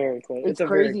 It's very close. It's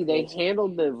crazy. They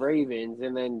handled the Ravens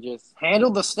and then just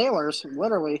handled the Steelers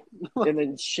literally and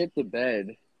then shit the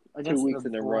bed. against 2 weeks the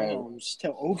in a row. Browns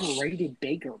to overrated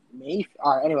Baker Mayfield.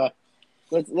 All right, anyway,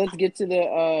 Let's get to the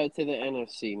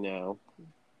NFC now.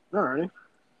 all right.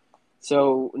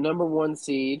 So number 1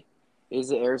 seed, is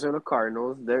the Arizona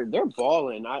Cardinals. They're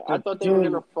balling. I thought they were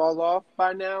Dude. gonna fall off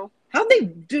by now. How they,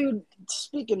 dude?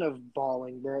 Speaking of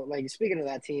balling, bro. Like speaking of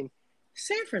that team,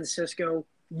 San Francisco,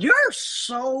 you're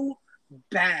so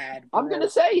bad. Bro. I'm gonna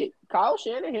say it. Kyle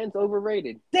Shanahan's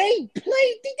overrated. They didn't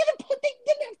have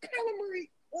Kyler Murray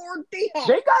or D-Hop.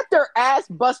 They got their ass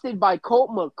busted by Colt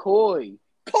McCoy.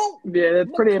 Colt Yeah, that's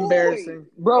pretty McCoy. embarrassing.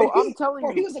 Bro, And I'm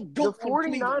telling he you, was a the goat on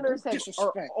 49ers have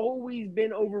Disrespect. always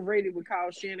been overrated with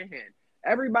Kyle Shanahan.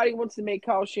 Everybody wants to make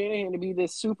Kyle Shanahan to be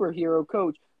this superhero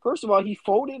coach. First of all, he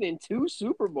folded in 2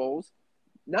 Super Bowls.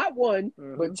 Not one,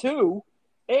 but 2.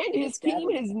 And his team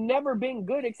has never been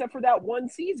good except for that one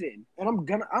season. And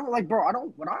what I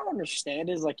don't understand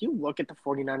is, like, you look at the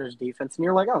 49ers defense and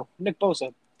you're like, oh, Nick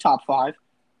Bosa, top 5.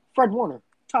 Fred Warner,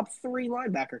 top 3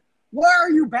 linebacker. Why are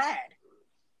you bad?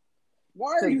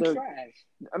 Why are you trash?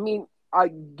 I mean, I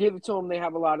give it to them. They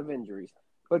have a lot of injuries.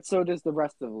 But so does the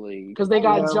rest of the league. Because they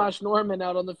got Yeah. Josh Norman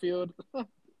out on the field. I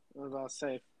was about to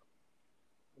say,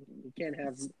 you can't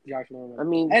have Josh Norman. I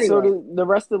mean, Anyway. so the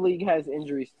rest of the league has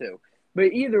injuries too.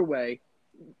 But either way,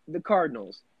 the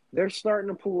Cardinals, they're starting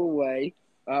to pull away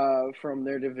from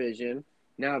their division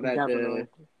now that Definitely.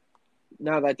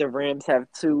 the Rams have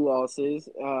 2 losses.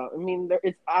 I mean,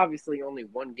 it's obviously only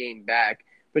 1 game back,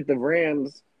 but the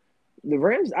Rams,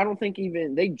 I don't think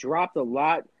even they dropped a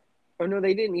lot. Oh no,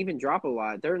 they didn't even drop a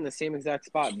lot. They're in the same exact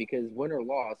spot because win or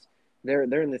loss, they're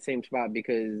in the same spot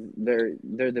because they're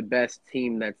the best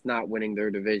team that's not winning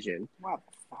their division. Wow,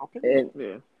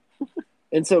 Falcons?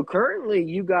 And so currently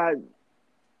you got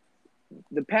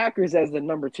the Packers as the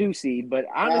number 2 seed, but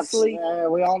honestly,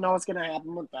 we all know what's going to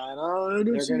happen with that.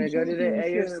 they're going to go to the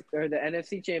AFC or the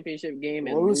NFC Championship game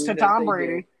and Lose to as Tom they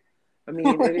Brady. do. I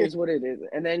mean, it is what it is.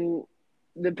 And then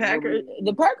the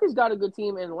Packers got a good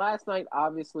team, and last night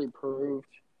obviously proved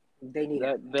They need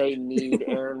that they need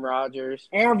Aaron Rodgers.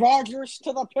 Aaron Rodgers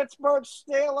to the Pittsburgh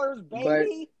Steelers,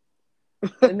 baby.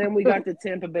 And then we got the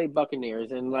Tampa Bay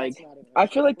Buccaneers, and I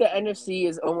feel like the NFC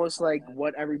is almost like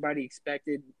what everybody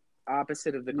expected,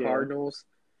 opposite of the Cardinals.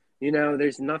 You know,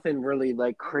 there's nothing really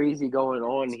like crazy going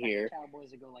on here. Cowboys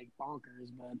to go like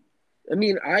bonkers, but I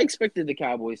mean, I expected the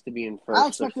Cowboys to be in first. I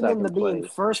expected them to be in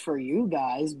place. first for you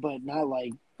guys, but not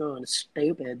like going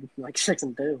stupid like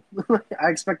 6-2. I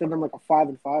expected them like a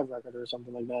 5-5 record or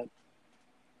something like that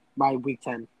by week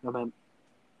 10. I meant.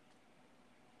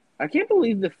 I can't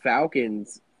believe the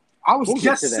Falcons. I We'll just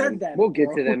get to said them. that. We'll get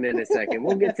bro. to them in a second.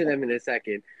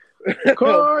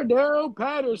 Cordell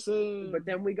Patterson. But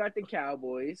then we got the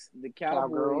Cowboys. The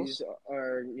Cowboys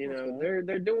are,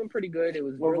 they're doing pretty good. It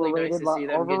was really nice to see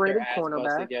them get their ass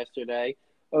busted yesterday.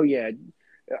 Oh yeah,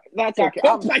 that's okay.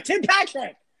 by Tim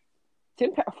Patrick.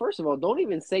 First of all, don't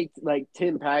even say like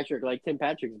Tim Patrick. Like Tim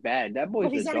Patrick's bad. That boy's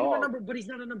But he's a not even dog. a number. But he's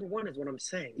not a number 1, is what I'm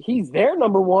saying. He's their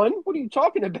number 1. What are you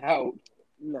talking about?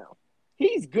 No,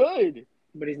 He's good.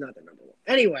 but he's not the number 1.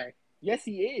 Anyway, Yes,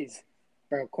 he is.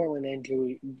 bro, Cortland and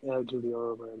Judy are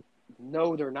over him.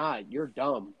 No, they're not. You're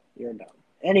dumb. You're dumb.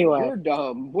 Anyway, You're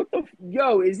dumb. What the?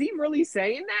 Yo, is he really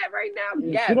saying that right now?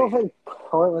 if Yeah. you don't think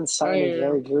Cortland Sutton and Yeah.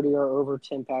 Jerry Judy are over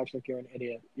Tim Patrick, you're an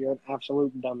idiot. You're an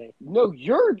absolute dummy. No,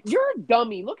 you're a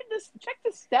dummy. Look at this. Check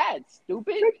the stats,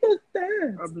 stupid.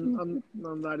 I'm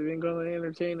not even going to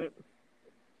entertain it.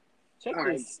 Check All the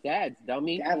right. stats,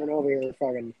 dummy. Gavin over here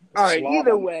fucking. All right. slobbing.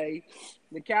 Either way,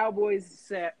 the Cowboys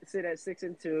sit at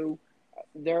 6-2.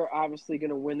 They're obviously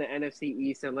going to win the NFC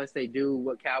East unless they do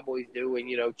what Cowboys do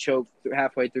and choke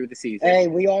halfway through the season. Hey,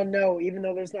 we all know, even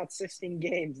though there's not 16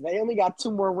 games, they only got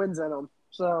 2 more wins in them.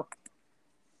 So,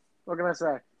 what can I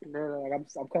say?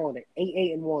 I'm calling it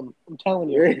 8-1. I'm telling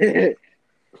you.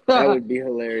 That would be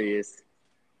hilarious.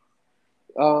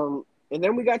 And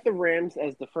then we got the Rams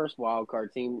as the first wild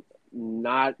card team. I'm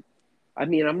not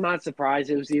surprised.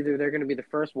 It was either they're going to be the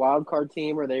first wild card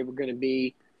team or they were going to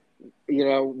be,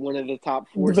 one of the top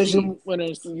 4 Division seeds.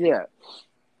 winners. Yeah.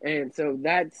 And so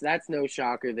that's no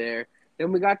shocker there.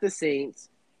 Then we got the Saints.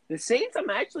 The Saints, I'm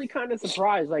actually kind of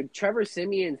surprised. Like, Trevor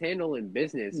Simeon's handling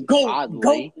business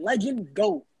oddly. Legend,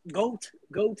 GOAT.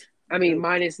 I mean,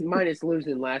 minus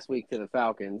losing last week to the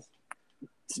Falcons.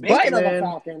 Speaking of the man.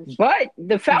 Falcons, But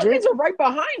the Falcons are right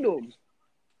behind them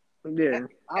Yeah.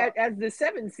 as the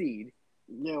 7th seed.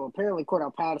 apparently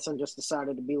Cordell Patterson just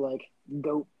decided to be like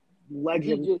GOAT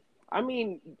legend.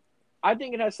 I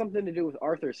think it has something to do with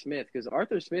Arthur Smith because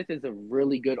Arthur Smith is a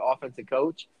really good offensive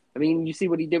coach. I mean, you see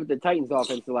what he did with the Titans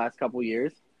offense the last couple of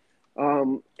years.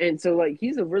 And so, like,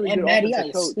 he's a really good Matty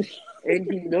offensive Ice. coach.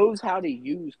 And he knows how to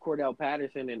use Cordell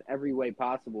Patterson in every way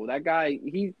possible. That guy,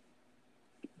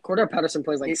 Cordell Patterson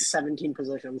plays like 17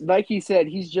 positions. Like he said,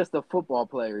 he's just a football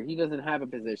player. He doesn't have a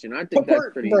position. I think that's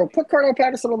pretty. Bro, put Cordell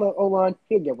Patterson on the O-line.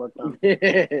 He'll get work done.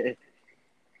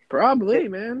 Probably,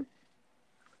 man.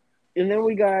 And then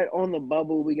we got on the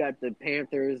bubble. We got the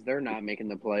Panthers. They're not making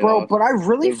the playoffs. Bro, but I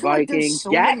really The feel like there's Vikings.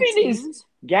 so many Gavin teams.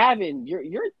 Gavin,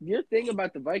 your thing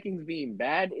about the Vikings being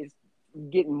bad is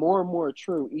getting more and more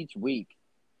true each week.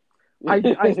 I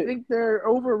think they're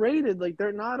overrated. Like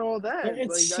they're not all that. It's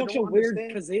Like, such I a don't weird understand.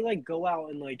 because they like go out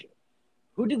and like,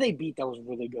 who did they beat that was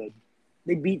really good?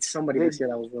 They beat somebody this year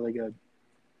that was really good.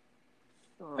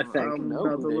 I think. I'm know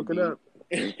about who to they look it beat. up.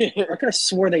 I could have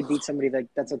swore they beat somebody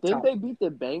that's a Didn't top. they beat the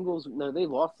Bengals? No, they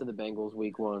lost to the Bengals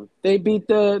week 1. They beat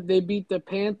the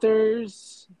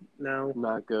Panthers, No,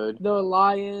 Not good. the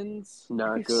Lions,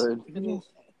 Not good.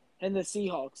 and the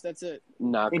Seahawks. That's it.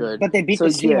 Not good. but they beat So,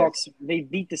 the yeah. Seahawks. They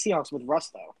beat the Seahawks with Russ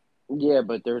though. Yeah,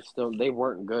 but they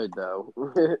weren't good though.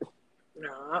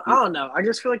 No, I don't know. I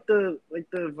just feel like the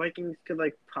Vikings could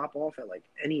like pop off at like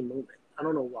any moment. I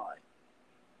don't know why.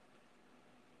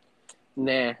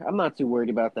 Nah, I'm not too worried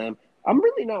about them. I'm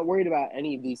really not worried about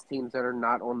any of these teams that are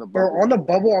not on the bubble. Bro, on the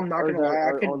bubble, I'm not Or gonna lie.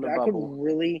 they're on the I could bubble.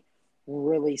 really,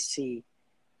 really see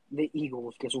the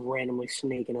Eagles just randomly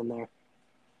sneaking in there.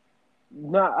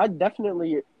 No,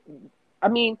 I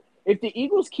mean, if the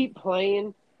Eagles keep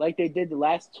playing like they did the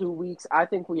last 2 weeks, I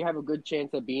think we have a good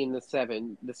chance of being the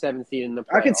 7 seed in the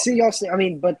playoffs. I could see y'all. I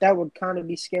mean, but that would kind of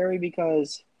be scary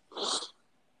because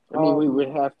I mean, we would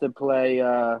have to play.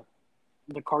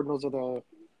 the Cardinals or the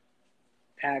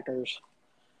Packers.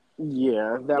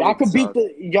 Yeah, that Y'all would could suck.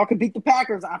 beat the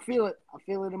Packers. I feel it. I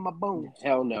feel it in my bones.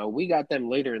 Hell no, we got them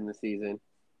later in the season,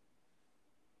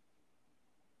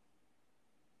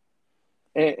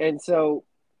 and so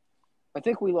I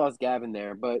think we lost Gavin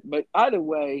there. But either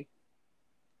way,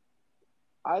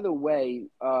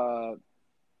 the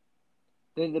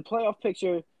playoff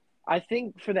picture, I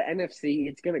think for the NFC,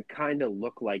 it's gonna kind of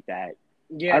look like that.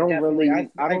 Yeah, I don't definitely. really,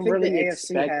 I don't think really the AFC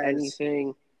expect has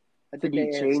anything I to think be the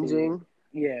AFC changing.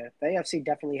 Yeah, the AFC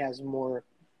definitely has more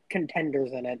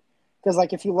contenders in it. Because,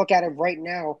 like, if you look at it right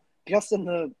now, just in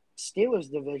the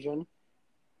Steelers division,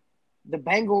 the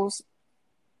Bengals,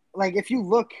 like, if you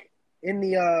look in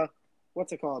the,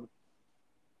 what's it called?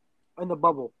 In the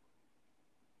bubble,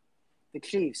 the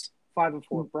Chiefs,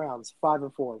 5-4, Browns,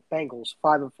 5-4, Bengals,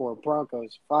 5-4,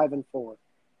 Broncos, 5-4.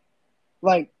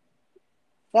 Like,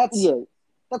 that's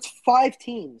 5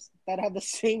 teams that have the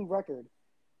same record.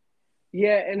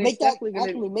 Yeah, and Make it's that definitely gonna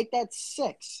actually make that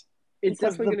 6. it's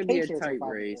because definitely the going to be a Patriots are tight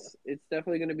 5-4. race. It's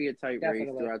definitely going to be a tight race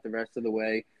Definitely. throughout the rest of the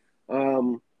way.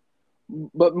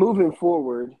 But moving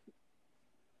forward,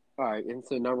 all right, and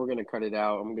so now we're going to cut it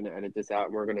out. I'm going to edit this out,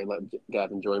 and we're going to let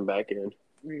Gavin join back in.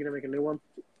 You're gonna make a new one?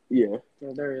 Yeah.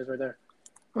 Oh, there he is, right there.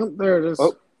 Oh, there it is.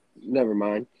 Oh, never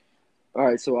mind. All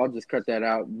right, so I'll just cut that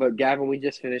out. But Gavin, we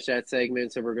just finished that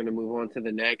segment, so we're going to move on to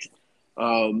the next.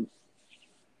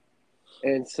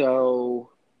 And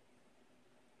so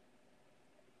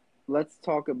let's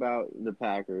talk about the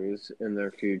Packers and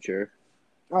their future.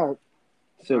 All right.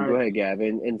 So All go right. ahead,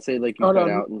 Gavin, and say like you Hold cut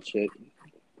on. out and shit.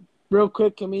 Real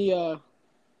quick, can we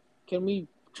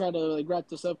try to like wrap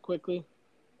this up quickly,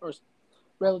 or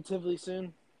relatively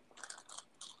soon?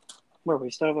 Where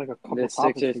we still have like a couple The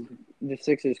topics. Sixers, the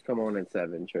Sixers come on at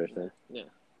 7, Tristan. No,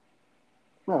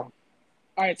 All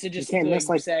right, so just You can't to miss,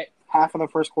 like, say, half of the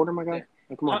first quarter, my guy. Yeah.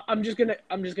 Like, come on. I'm just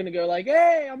gonna go like,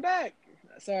 hey, I'm back.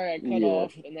 Sorry, I cut Yeah.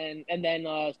 off, and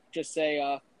then just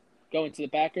say going to the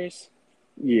Packers.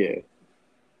 Yeah.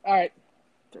 All right,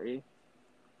 3.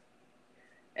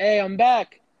 Hey, I'm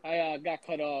back. I got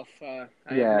cut off. I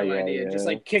had no idea. Just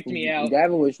like kicked me out.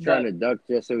 Gavin was trying But- to duck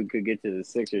just so we could get to the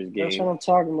Sixers That's game. what I'm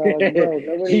talking about. Like, bro,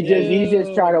 nobody. He's just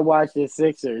Chill. trying to watch the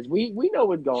Sixers. We know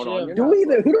what's going on. Chill. You're Do not we even?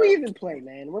 playing, Who do bro. we even play,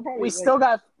 man? We're probably. we still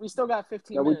got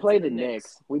 15 No, we minutes. played in the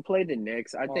Knicks. We played the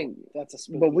Knicks. I think, that's a.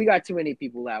 Spooky. but we got too many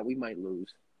people out. We might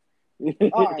lose.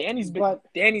 All right, Danny's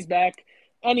back.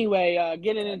 Anyway,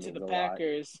 getting That into means the a lot.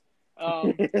 Packers.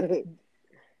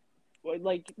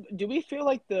 Like, do we feel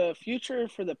like the future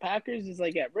for the Packers is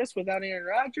like at risk without Aaron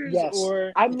Rodgers? Yes.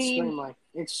 Or I mean,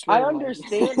 Extremely. I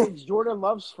understand it's Jordan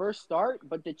Love's first start,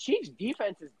 but the Chiefs'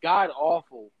 defense is god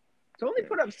awful. To only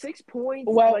put up 6 points,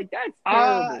 Well, like that's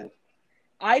terrible.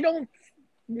 I don't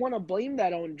want to blame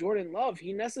that on Jordan Love.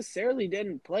 He necessarily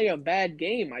didn't play a bad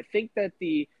game. I think that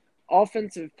the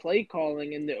offensive play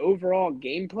calling and the overall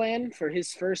game plan for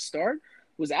his first start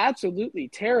was absolutely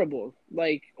terrible.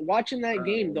 Like, watching that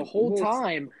game the whole Well,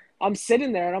 time, I'm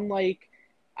sitting there and I'm like,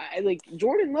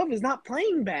 Jordan Love is not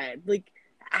playing bad. Like,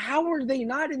 how are they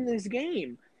not in this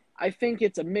game? I think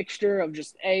it's a mixture of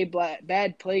just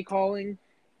bad play calling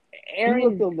He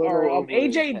looked a little over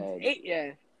his AJ. head,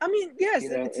 Yeah, I mean, yes, you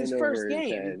know, it's his and first over his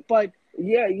game, head. but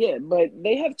Yeah, but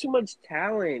they have too much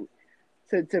talent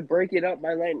to break it up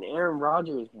by letting Aaron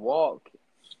Rodgers walk.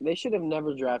 They should have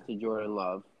never drafted Jordan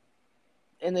Love.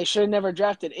 and they should have never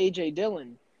drafted AJ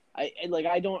Dillon.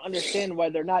 I don't understand why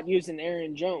they're not using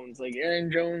Aaron Jones. Like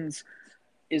Aaron Jones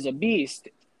is a beast,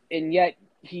 and yet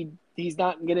he's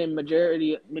not getting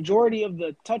majority of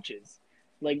the touches.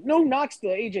 Like no knocks to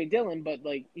AJ Dillon, but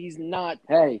like he's not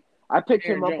Hey, I picked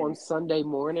Aaron him up on Jones. Sunday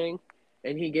morning,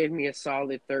 and he gave me a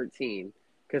solid 13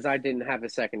 because I didn't have a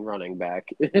second running back.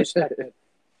 Respect it.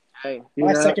 Hey,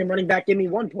 My know? second running back gave me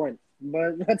 1 point,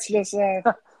 but that's just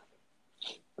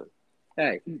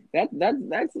Hey, that's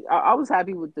I was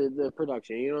happy with the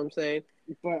production. You know what I'm saying?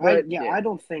 But yeah. I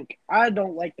don't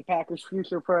like the Packers'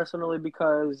 future personally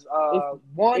because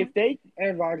one, If they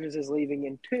Aaron Rodgers is leaving,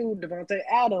 and two, Devontae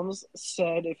Adams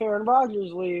said if Aaron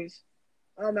Rodgers leaves,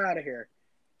 I'm out of here.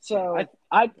 So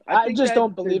I think just that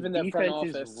don't believe their in their front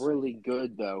defense office. is really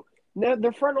good though. No,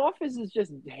 their front office is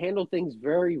just handle things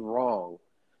very wrong.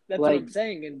 That's Like- what I'm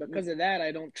saying, and because of that,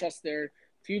 I don't trust their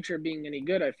future being any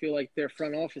good. I feel like their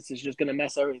front office is just going to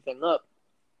mess everything up.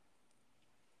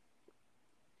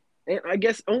 And I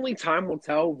guess only time will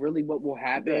tell really what will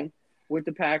happen with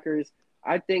the Packers.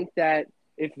 I think that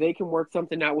if they can work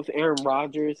something out with Aaron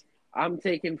Rodgers, I'm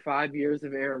taking 5 years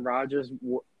of Aaron Rodgers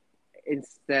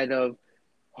instead of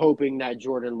hoping that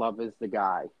Jordan Love is the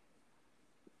guy.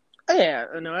 Yeah,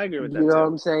 no, I agree with that. You know too. what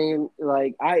I'm saying?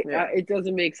 Like, it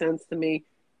doesn't make sense to me,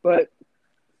 but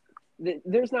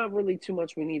there's not really too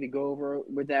much we need to go over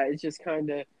with that. It's just kind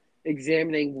of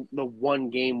examining the one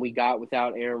game we got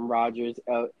without Aaron Rodgers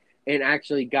and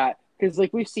actually got – because,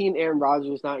 like, we've seen Aaron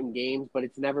Rodgers not in games, but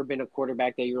it's never been a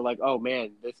quarterback that you're like, oh,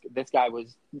 man, this guy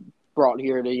was brought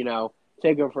here to, you know,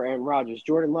 take over for Aaron Rodgers.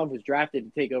 Jordan Love was drafted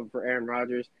to take over for Aaron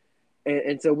Rodgers,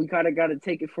 and so we kind of got to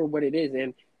take it for what it is,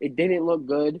 and it didn't look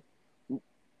good.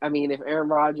 I mean, if Aaron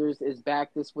Rodgers is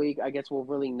back this week, I guess we'll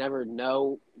really never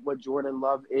know what Jordan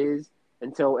Love is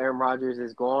until Aaron Rodgers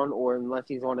is gone or unless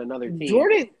he's on another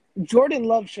team. Jordan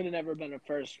Love should have never been a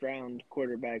first-round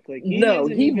quarterback. Like They saw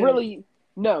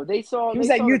He was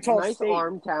at Utah the nice State.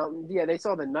 arm talent. Yeah, they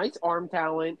saw the nice arm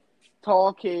talent,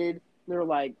 tall kid. They're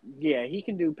like, yeah, he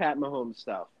can do Pat Mahomes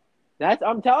stuff.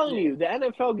 I'm telling you, the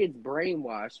NFL gets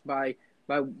brainwashed by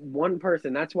one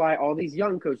person. That's why all these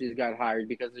young coaches got hired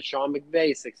because of Sean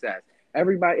McVay's success.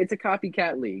 It's a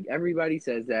copycat league. Everybody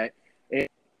says that. And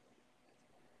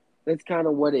that's kind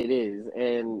of what it is.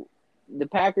 And the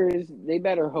Packers, they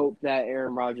better hope that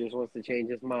Aaron Rodgers wants to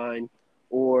change his mind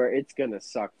or it's going to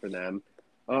suck for them.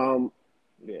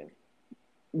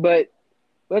 But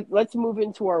let's move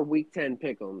into our Week 10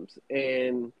 pick'ems.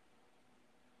 And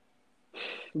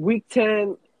Week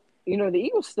 10, you know, the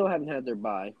Eagles still haven't had their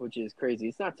bye, which is crazy.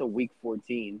 It's not till Week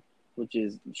 14, which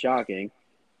is shocking.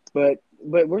 But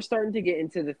we're starting to get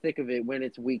into the thick of it when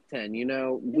it's Week 10. You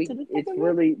know,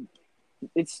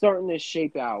 it's starting to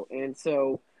shape out. And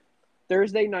so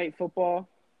Thursday night football,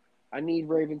 I need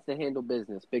Ravens to handle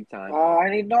business big time. I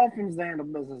need Dolphins to handle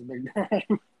business big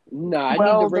time. No, I need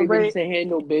the Ravens to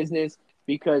handle business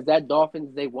because that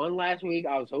Dolphins, they won last week.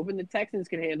 I was hoping the Texans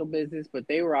could handle business, but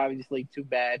they were obviously too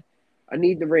bad. I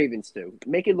need the Ravens to.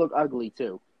 Make it look ugly,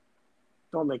 too.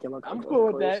 Don't make it look I'm ugly, cool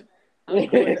with please. that. I'm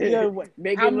cool with that.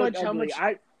 Make How it look much- ugly. how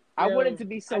much- I want it to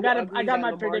be so I got ugly my that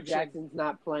Lamar prediction. Jackson's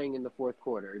not playing in the fourth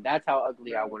quarter. That's how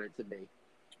ugly I want it to be.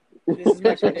 This is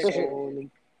my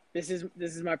prediction. This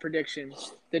is my prediction.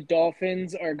 The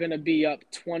Dolphins are going to be up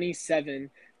 27-13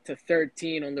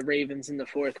 on the Ravens in the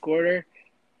fourth quarter,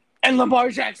 and Lamar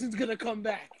Jackson's going to come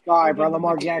back. All right, bro.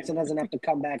 Lamar Jackson doesn't have to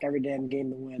come back every damn game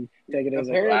to win. Take it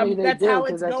easy. Apparently they That's do how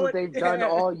because it's that's what going. they've done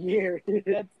all year.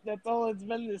 That's all it's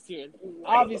been this year.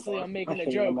 Obviously, I'm making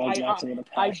a joke. Lamar Jackson with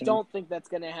a I passion. don't think that's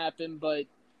going to happen, but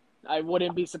I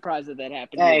wouldn't be surprised if that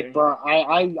happened. Hey, either. bro.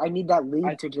 I need that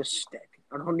lead to just stick.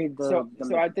 I don't need the.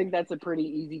 So I think that's a pretty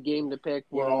easy game to pick.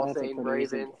 We're all that's a saying pretty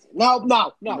easy. Ravens.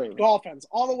 No. Ravens. Dolphins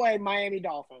all the way. Miami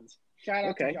Dolphins. Shout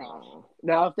out to Josh.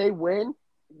 Now, if they win,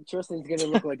 Tristan's going to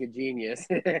look like a genius.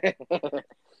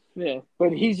 Yeah.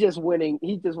 But he's just winning.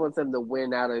 He just wants them to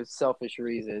win out of selfish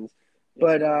reasons.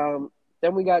 But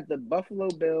then we got the Buffalo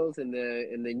Bills and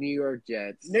the New York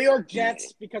Jets. New York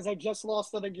Jets because I just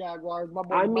lost to the Jaguars. My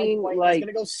boy I mean, Mike White like- is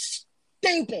gonna go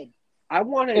stupid. I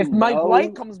want to If Mike know,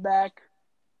 White comes back,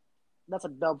 That's a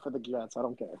dub for the Jets. I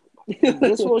don't care.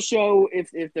 this will show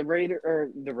if the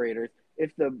Raiders,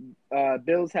 if the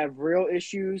Bills have real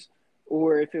issues,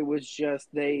 or if it was just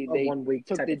they 1 week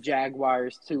took type the of-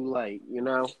 Jaguars too late. You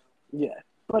know. Yeah.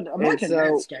 But imagine so-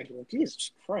 that schedule.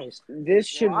 Jesus Christ. This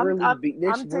should Well, This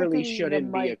I'm really taking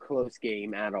shouldn't the be a Mike- close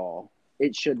game at all.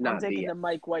 It should I'm not taking be. the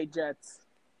Mike White Jets.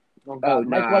 Oh, Oh, God.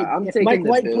 Mike nah, White. I'm If taking Mike the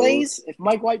White Bills.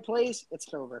 plays,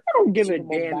 it's over. I don't give Super a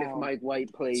Bowl damn bound. if Mike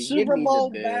White plays. Give Super me Bowl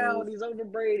the bound. Bills. He's over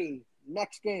Brady.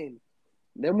 Next game.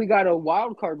 Then we got a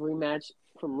wild card rematch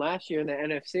from last year in the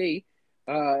NFC.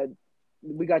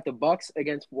 We got the Bucks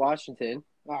against Washington.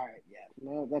 All right, yeah.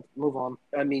 No, let's move on.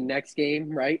 I mean, next game,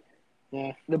 right?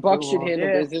 Yeah. The Bucks should Move on. handle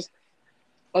Yeah. business.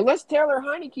 Unless Taylor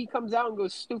Heineke comes out and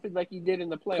goes stupid like he did in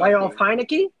the Playoff game.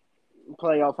 Heineke?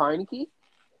 Playoff Heineke?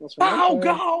 That's what I Oh said.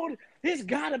 God! It's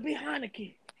gotta be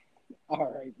Heineke.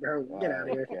 All right, bro. Get out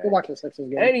of here. Okay. Go watch the Sixers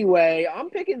game. Anyway, I'm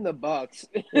picking the Bucks.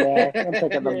 Yeah, I'm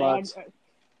picking the Bucks.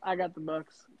 I got the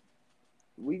Bucks.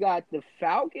 We got the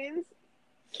Falcons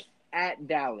at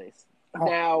Dallas. Oh,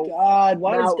 Now, God,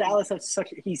 why does now- Dallas have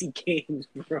such easy games,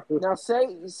 bro? now say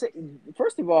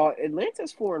first of all,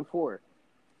 Atlanta's 4-4.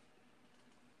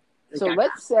 So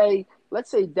Okay. let's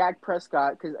say Dak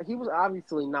Prescott, because he was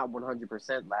obviously not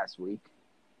 100% last week.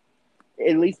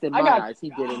 At least in my eyes, he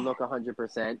didn't look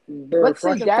 100%. Let's say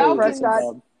Fucking Dak Falcons, Prescott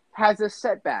dog. has a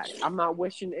setback. I'm not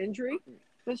wishing injury.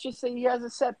 Let's just say he has a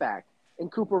setback,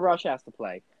 and Cooper Rush has to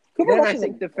play. Cooper Then Rush I is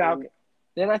think the Falcons.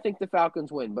 Then I think the Falcons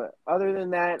win. But other than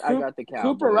that, I got the Cowboys.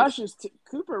 Cooper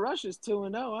Rush is 2-0.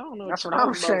 I don't know. That's what what you're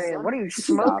I'm talking about, saying. son. What are you Stop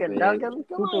smoking, it. Duggan? Come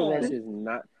Cooper on. Rush is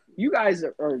not. You guys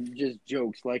are just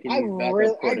jokes, like in I these backup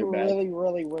really,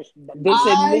 quarterbacks. wish. They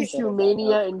said I- Minshew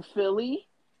Mania in Philly.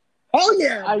 Hell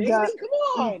yeah, I baby! got- Come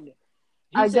on. He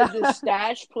I said got- the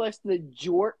stash plus the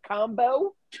Jort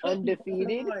combo,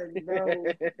 undefeated. Come on, bro.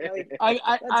 Like,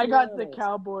 I Let's be got the honest.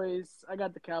 Cowboys. I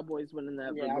got the Cowboys winning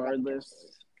that yeah, I got the regardless.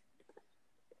 Cowboys.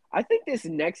 I think this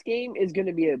next game is going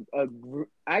to be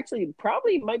actually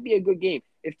probably might be a good game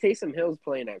if Taysom Hill's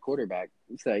playing at quarterback.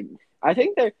 It's like I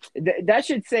think that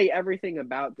should say everything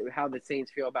about how the Saints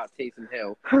feel about Taysom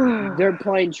Hill. They're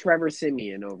playing Trevor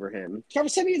Siemian over him. Trevor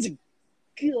Siemian's a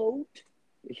goat.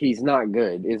 He's not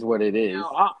good, is what it is.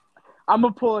 Now, I'm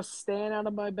gonna pull a Stan out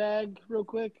of my bag real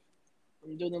quick.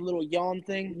 I'm doing a little yawn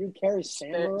thing. You carry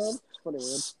Sam around? It's pretty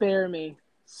weird.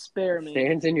 Spare me.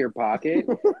 Stands in your pocket.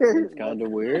 It's kind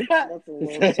of weird. That's a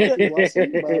little silly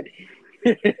lesson, but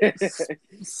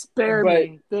Spare But-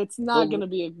 me. It's not but- gonna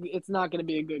be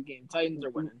a good game. Titans are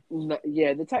winning.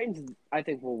 Yeah, the Titans I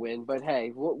think will win, but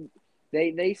hey,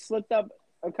 they slipped up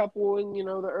a couple in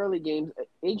the early games.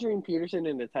 Adrian Peterson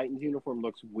in the Titans uniform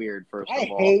looks weird. First I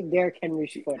of all, hate Derrick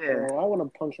Henry's foot, Yeah. bro. I want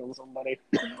to punch on somebody.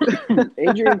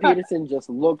 Adrian Peterson just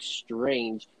looks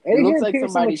strange. He Adrian looks like Peterson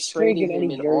somebody's looks strange trading in him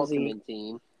any in jersey. Ultimate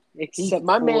Team. Except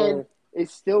My for, man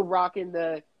is still rocking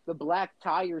the black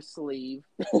tire sleeve,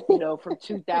 from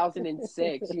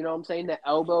 2006. You know what I'm saying? The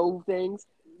elbow things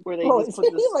where they Bro, just put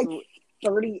isn't he the like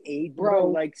 38, Bro,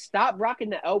 like stop rocking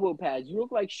the elbow pads. You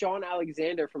look like Sean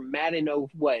Alexander from Madden what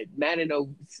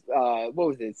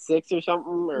was it, 6 or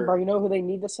something? Or Bro, you know who they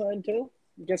need to sign to?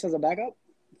 Guess as a backup?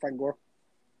 Frank Gore.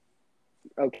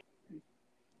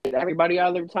 everybody out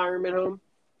of the retirement home?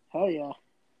 Hell yeah.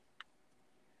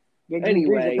 Yeah, Drew Brees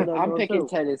Anyway, will put on I'm one, picking too.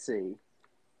 Tennessee.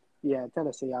 Yeah,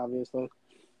 Tennessee, obviously.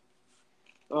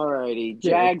 Alrighty. Yeah.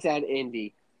 Jags at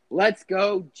Indy. Let's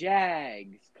go,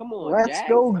 Jags. Come on, Let's Jags.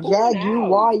 go, Pull one out.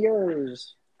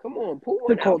 Jaguars. Come on, pull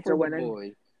one out Colts for are the winning.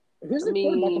 boy. Who's I the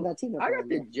quarterback mean, of that team? I got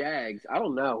the Jags. I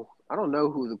don't know. I don't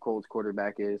know who the Colts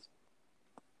quarterback is.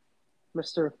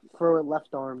 Mr. Throw it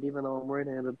left arm, even though I'm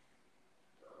right-handed.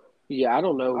 Yeah, I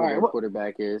don't know who All right, their what-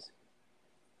 quarterback is.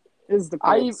 Is the You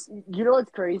Colts? know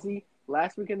what's crazy?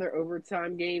 Last week in their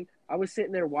overtime game, I was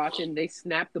sitting there watching. They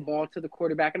snapped the ball to the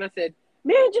quarterback, and I said,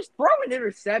 "Man, just throw an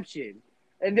interception."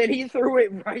 And then he threw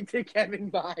it right to Kevin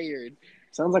Byard.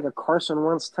 Sounds like a Carson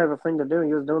Wentz type of thing to do.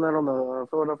 He was doing that on the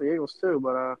Philadelphia Eagles, too.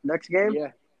 But next game?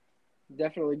 Yeah,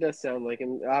 definitely does sound like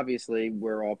him. Obviously,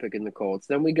 we're all picking the Colts.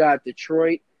 Then we got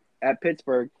Detroit at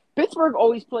Pittsburgh. Pittsburgh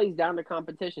always plays down to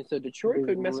competition, so Detroit They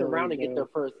could mess really around and do. get their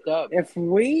first dub. If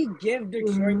we give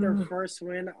Detroit their first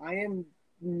win, I am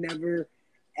never,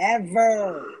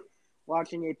 ever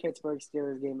watching a Pittsburgh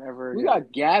Steelers game ever We again.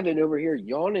 got Gavin over here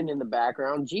yawning in the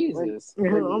background. Jesus.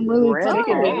 I'm really Randy, Take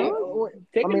a tired. nap.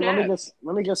 Take I a mean, nap.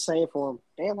 let me just say it for him.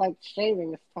 Daylight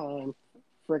savings time.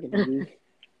 Freaking geek.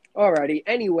 Alrighty.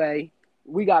 Anyway,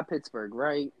 we got Pittsburgh,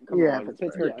 right? Come Yeah, on. Pittsburgh,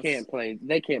 Pittsburgh yes. can't play.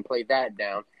 They can't play that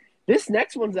down. This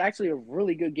next one's actually a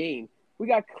really good game. We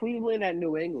got Cleveland at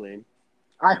New England.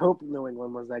 I hope New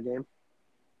England wins that game.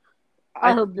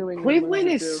 I hope New England. Cleveland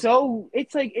wins, is too. so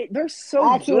it's like they're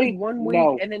so Actually, good one week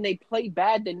no. and then they play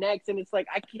bad the next, and it's like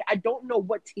I don't know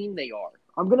what team they are.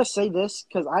 I'm going to say this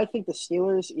because I think the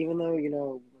Steelers, even though,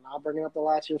 we're not bringing up the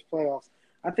last year's playoffs,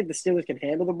 I think the Steelers can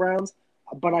handle the Browns,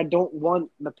 but I don't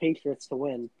want the Patriots to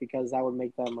win because that would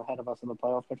make them ahead of us in the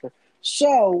playoff picture.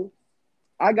 So,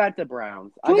 I got the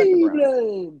Browns.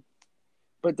 Cleveland.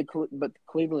 But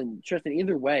Cleveland, Tristan.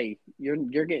 Either way, you're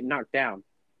getting knocked down.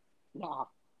 Nah,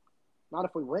 not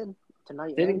if we win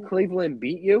tonight. Didn't Cleveland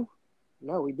beat you?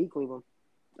 No, we beat Cleveland.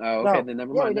 Oh, okay. No. Then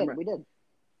never Yeah, mind. we did.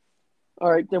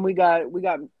 All right, then we got.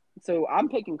 So I'm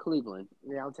picking Cleveland.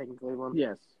 Yeah, I'm taking Cleveland.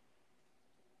 Yes.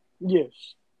 Yes.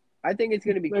 I think it's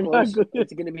going to be They're close. not good.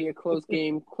 It's going to be a close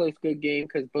game, good game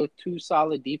because both two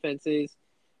solid defenses.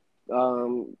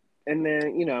 And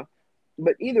then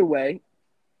but either way,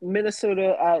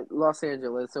 Minnesota at Los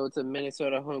Angeles, so it's a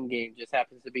Minnesota home game. Just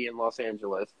happens to be in Los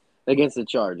Angeles against the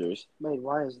Chargers Wait,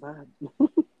 why is that?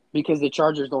 because the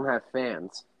Chargers don't have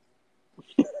fans.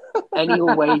 Any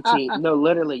away team, no,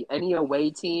 literally any away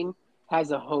team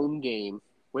has a home game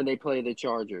when they play the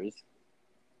Chargers.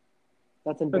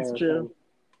 That's embarrassing. That's true.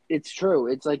 It's true.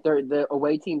 It's like the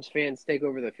away team's fans take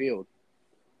over the field.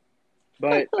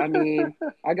 But I mean,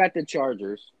 I got the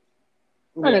Chargers.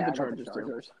 I got the Chargers,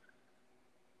 too.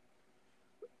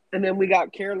 And then we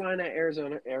got Carolina,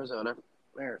 Arizona. Arizona.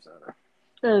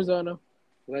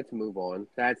 Let's move on.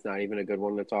 That's not even a good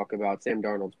one to talk about. Sam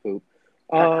Darnold's poop.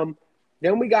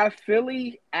 Then we got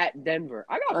Philly at Denver.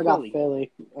 I got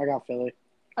Philly. I got Philly.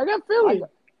 I got Philly.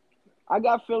 I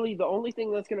got Philly. The only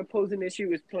thing that's going to pose an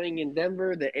issue is playing in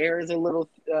Denver. The air is a little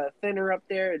thinner up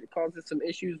there. It causes some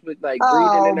issues with breathing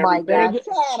and everything. God!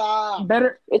 Shut up.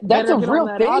 Better. That's better a get on real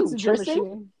that thing, oxygen Tristan.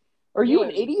 machine. Are you Yeah.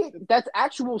 an idiot? That's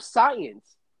actual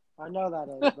science. I know that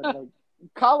is, but like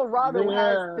Colorado The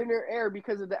has air. thinner air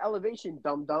because of the elevation,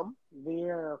 dum-dum. the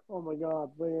air. Oh my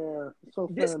God, the air. It's so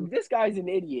This thin. this guy's an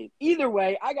idiot. Either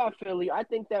way, I got Philly. I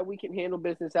think that we can handle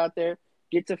business out there,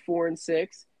 get to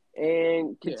 4-6,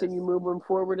 and continue moving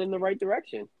forward in the right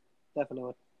direction.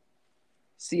 Definitely.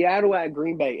 Seattle at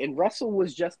Green Bay, and Russell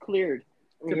was just cleared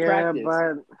to practice.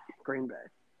 but Green Bay.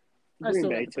 I Green still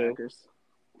Bay got the too. Packers.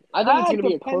 I think it's going to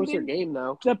be a depending- closer game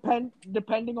though.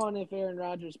 Depending on if Aaron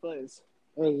Rodgers plays.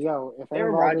 Hey, yo, if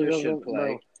Aaron Rodgers should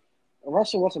play.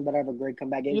 Russell Wilson better have a great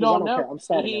comeback game. You 'cause I don't know. care. I'm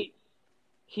starting him.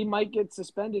 He might get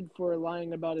suspended for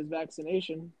lying about his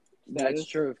vaccination. That's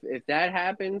true. If that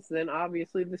happens, then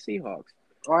obviously the Seahawks.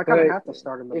 Oh, I kind of But have to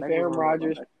start him. The If Bengals Aaron are on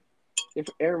Rodgers, comeback. if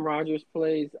Aaron Rodgers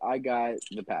plays, I got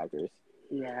the Packers.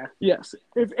 Yeah. Yes.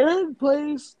 If Aaron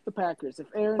plays, the Packers. If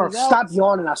Aaron Bro, is out, stop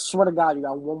yawning. I swear to God, you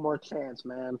got one more chance,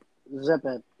 man. Zip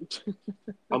it.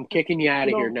 I'm kicking you out of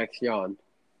You here don't- next yawn.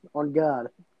 On God.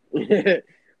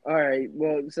 All right.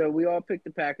 Well, so we all picked the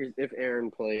Packers if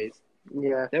Aaron plays.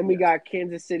 Yeah. Then we got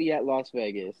Kansas City at Las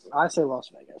Vegas. I say Las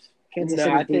Vegas. Kansas No,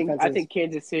 City I think defense is-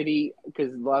 Kansas City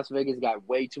because Las Vegas got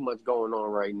way too much going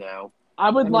on right now. I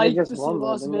would I mean, like they to just see won, though,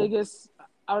 Las didn't they? Vegas.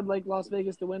 I would like Las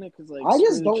Vegas to win it because, like, I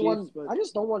just screw the don't want. Chiefs, but I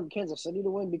just don't want Kansas City to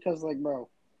win because, like, bro,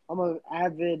 I'm an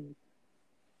avid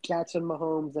Jackson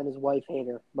Mahomes and his wife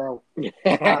hater, bro.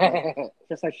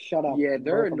 Just like shut up. Yeah,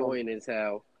 they're both of them. annoying as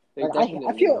hell. They Like, I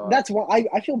definitely feel are. that's why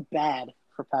I feel bad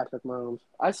for Patrick Mahomes.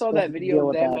 I saw Let's that deal video of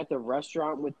with them that. at the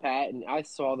restaurant with Pat, and I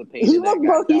saw the pain. He in that looked,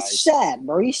 bro. guy, He's guys. sad,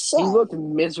 bro. He's sad. He looked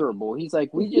miserable. He's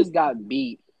like, we just got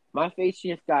beat. My face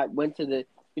just went to the.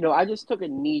 I just took a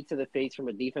knee to the face from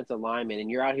a defensive lineman,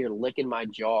 and you're out here licking my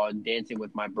jaw and dancing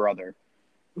with my brother.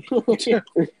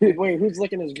 Wait, who's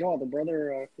licking his jaw? The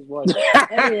brother or his wife?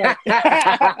 Anyway.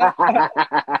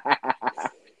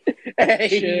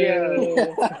 Hey,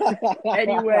 yo.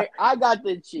 Anyway, I got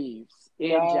the Chiefs and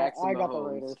No, Jackson I got the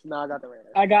Mahomes. Raiders. No, I got the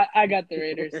Raiders. I got the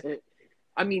Raiders.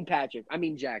 I mean Patrick. I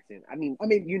mean Jackson. I mean,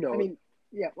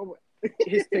 Yeah. Well,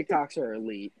 his TikToks are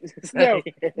elite. Yo,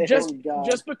 just Oh, God.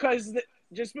 just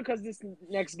because this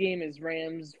next game is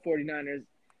Rams 49ers,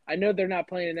 I know they're not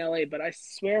playing in LA, but I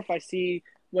swear if I see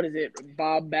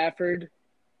Bob Bafford,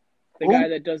 the Who? guy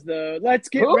that does the "Let's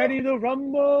get Who? ready to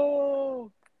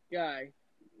rumble" guy.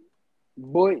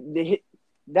 Boy,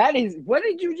 that is. What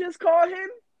did you just call him?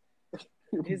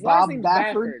 His Bob last name's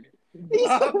Baffert?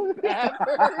 Bafford.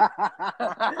 Bob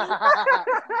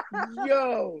Baffert. Yo,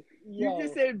 Yo. you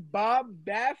just said Bob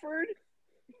Bafford?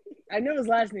 I know his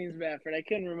last name's Bafford. I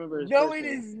couldn't remember his No, first it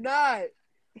name. is not.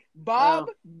 Bob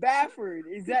Bafford.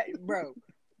 Is that bro?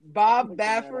 Bob Looking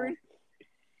that Bafford.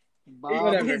 Bob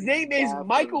Whatever. His name is Baffert.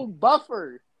 Michael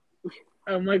Buffer.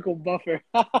 Oh, Michael Buffer.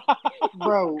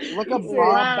 Bro, look up He said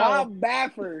Bob. Bob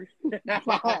Bafford.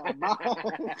 Bob.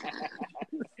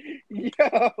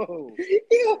 Yo.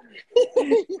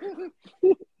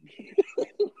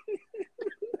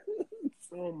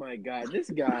 Oh my God, this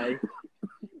guy.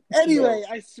 Anyway,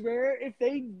 I swear if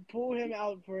they pull him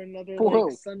out for another For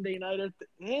who? Sunday night or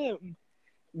him,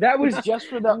 That was just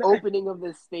for the opening of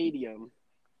the stadium.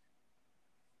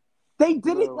 They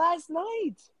did it No. last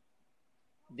night.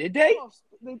 Did they?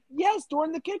 Yes,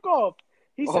 during the kickoff.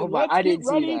 He Oh, said, my- let's I get didn't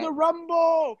see ready that. to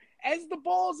rumble. As the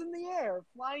ball's in the air,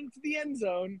 flying to the end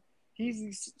zone,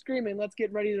 he's screaming, let's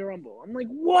get ready to rumble. I'm like,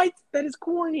 what? That is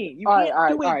corny. You All can't right,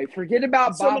 do it all right. Forget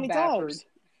about so Bob many Baffert.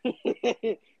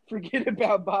 times. Forget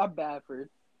about Bob Baffert.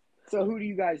 So who do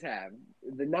you guys have?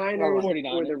 The Niners or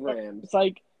 49ers. the Rams? It's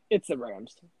like, it's the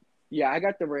Rams. Yeah, I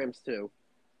got the Rams too.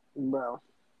 Bro.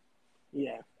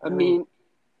 Yeah. I mean,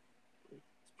 it's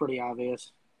pretty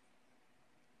obvious.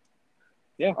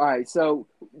 all right. So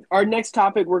our next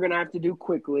topic we're gonna have to do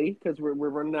quickly because we're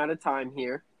running out of time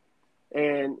here,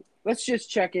 and let's just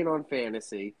check in on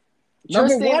fantasy.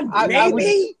 Number Tristan, one, I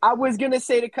baby. was gonna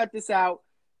say to cut this out,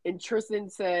 and Tristan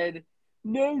said,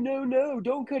 "No,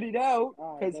 don't cut it out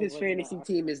All right, because then his let's fantasy not.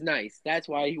 team is nice. That's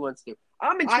why he wants to."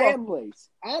 I'm in I 12th am- place.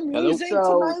 I'm Hello? losing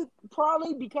So- tonight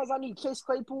probably because I need Chase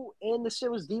Claypool and the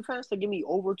Steelers defense to give me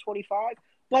over 25.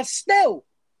 But still,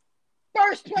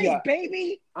 first place, Yeah.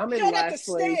 baby. I'm in Shout out to last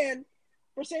place. Stan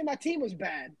for saying my team was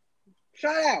bad.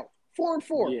 Shout out.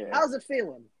 4-4. Yeah. How's it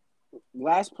feeling?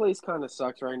 Last place kind of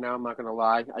sucks right now. I'm not gonna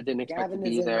lie. I didn't expect to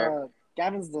be there.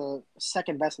 Gavin's the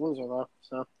second best loser though.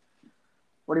 So,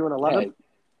 what do you want? 11?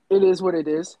 Hey, it is what it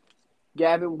is.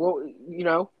 Gavin,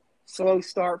 well, slow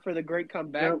start for the great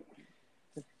comeback.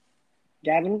 Yep.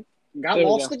 Gavin got There we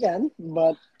lost go. again,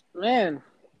 but Man,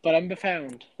 but I'm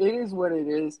found. It is what it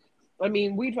is. I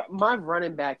mean, my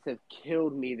running backs have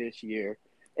killed me this year,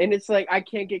 and it's like I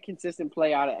can't get consistent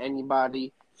play out of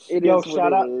anybody. It Yo, is what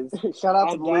shout out- it is. shout out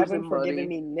to I'm Gavin losing for money. giving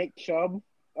me Nick Chubb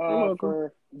welcome.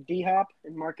 for D Hop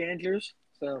and Mark Andrews.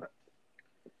 So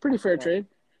Pretty fair Yeah. trade.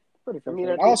 pretty I fair. mean,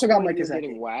 trade. at I also this got point, Mike you're Gesicki.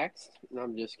 getting waxed. No,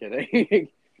 I'm just kidding.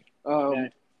 Yeah.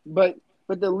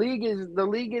 But the league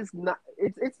is not.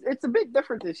 It's a bit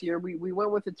different this year. We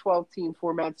went with a 12-team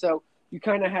format, so you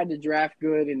kind of had to draft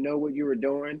good and know what you were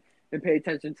doing and pay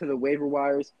attention to the waiver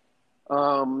wires.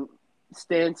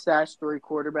 Stan stashed 3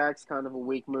 quarterbacks, kind of a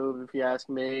weak move if you ask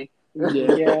me.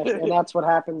 Yeah, and that's what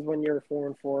happens when you're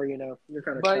 4-4. You know, you're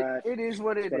kind of But trash. it is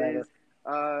what it Whatever.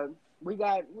 is. We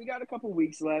got a couple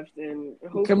weeks left, and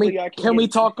hopefully Can we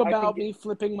talk I can about get- me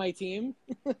flipping my team?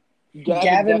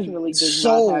 Gavin definitely does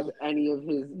sold. not have any of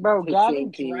his Bro, his Gavin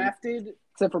same team, drafted.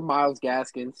 except for Miles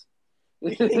Gaskins.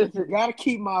 You gotta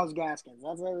keep Miles Gaskins.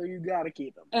 That's where you gotta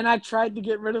keep him. And I tried to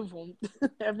get rid of him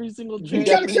every single You You trade.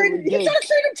 gotta definitely trade. You did. gotta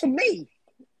trade him to me.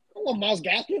 I don't want Miles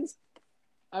Gaskins.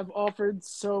 I've offered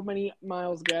so many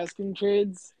Miles Gaskin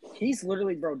trades. He's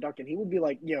literally, bro, Duncan. He would be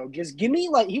like, yo, just give me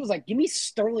give me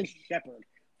Sterling Shepard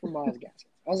for Miles Gaskins.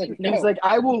 I was like, no. He's like,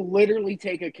 I will literally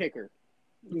take a kicker.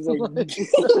 He's like,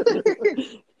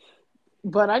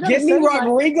 But I gotta give me say,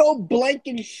 Rodrigo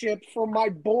Blankenship for my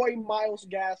boy Miles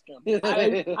Gaskins.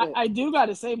 I do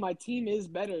gotta say my team is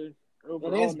better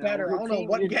overall. It is now. better. I don't know team-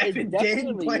 what it Gavin did,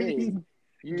 definitely but is.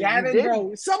 You Gavin, did.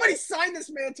 bro, somebody sign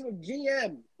this man to a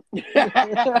GM.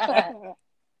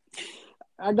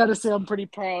 I gotta say I'm pretty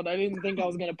proud. I didn't think I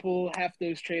was gonna pull half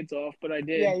those trades off, but I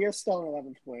did. Yeah, you're still in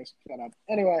 11th place. Shut up.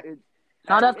 Anyway,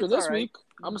 Not after It's this all right. week.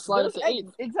 I'm gonna slide up to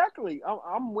 8th. Exactly.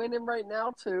 I'm winning right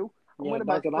now too. I'm yeah, winning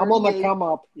by Duncan, I'm on the 38. come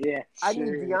up. Yeah, I need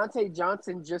sure. Deontay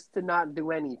Johnson just to not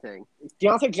do anything.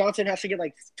 Deontay Johnson has to get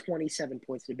like 27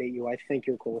 points to beat you. I think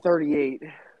you're cool. 38.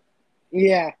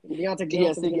 Yeah, Deontay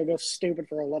Yes, Johnson's gonna go stupid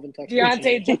for 11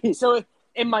 touchdowns. So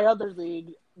in my other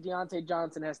league, Deontay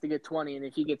Johnson has to get 20, and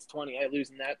if he gets 20, I lose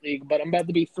in that league. But I'm about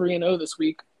to be 3-0 this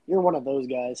week. You're one of those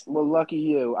guys. Well, lucky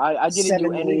you. I didn't 7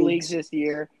 do any leagues. leagues this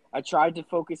year. I tried to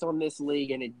focus on this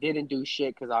league, and it didn't do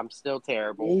shit because I'm still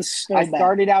terrible. He's still I bad.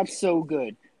 started out so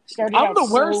good. Started I'm out the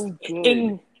worst so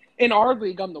good. in our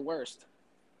league. I'm the worst.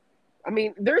 I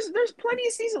mean, there's plenty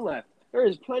of season left. There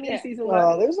is plenty of season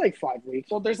left. There's like 5 weeks.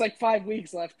 Well, there's like 5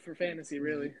 weeks left for fantasy,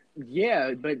 really.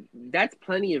 Yeah, but that's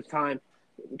plenty of time.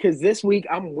 Because this week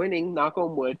I'm winning, knock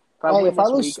on wood. If I Hey, win if I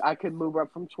this lose- week, I could move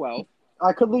up from 12.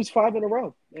 I could lose 5 in a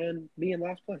row and be in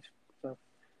last place.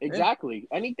 Exactly.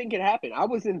 Anything can happen. I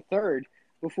was in third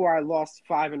before I lost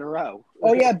 5 in a row.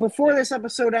 Oh yeah, before this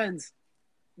episode ends,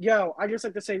 yo, I just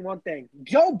like to say one thing.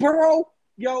 Joe Burrow,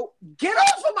 yo, get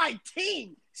off of my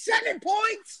team. 7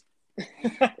 points.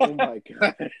 Oh my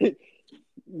god.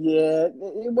 Yeah,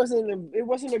 it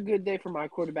wasn't a good day for my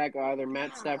quarterback either.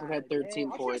 Matt Stafford had 13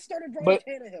 Man, points. I started But-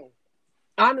 Tannehill.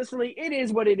 Honestly, it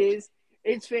is what it is.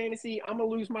 It's fantasy. I'm gonna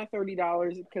lose my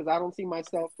 $30 because I don't see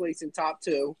myself placing top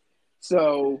 2.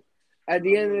 So at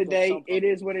the end of the day, it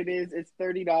is what it is. It's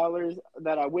 $30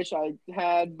 that I wish I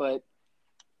had, but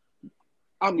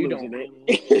I'm You losing don't.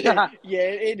 it. Yeah,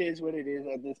 it is what it is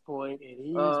at this point. It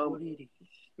is Um, what it is.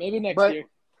 Maybe next but- year.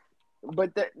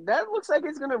 But that looks like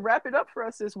it's gonna wrap it up for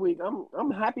us this week.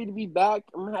 I'm happy to be back.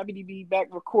 I'm happy to be back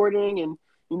recording and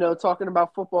talking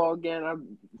about football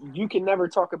again. You can never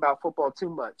talk about football too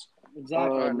much.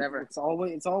 Exactly. Never. It's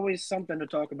always something to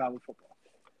talk about with football.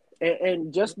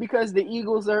 And just because the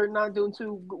Eagles are not doing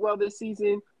too well this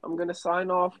season, I'm gonna sign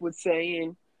off with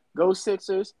saying, "Go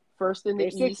Sixers! First in the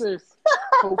East." Sixers.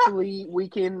 Hopefully, we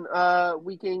can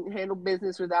handle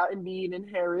business without Embiid and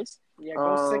Harris. Yeah,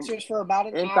 go Sixers for about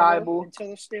an and hour Thibault. until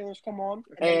the Steelers come on.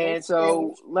 And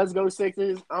so let's go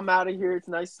Sixers. I'm out of here. It's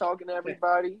nice talking to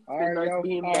everybody. It's been nice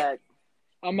being back.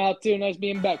 I'm out too. Nice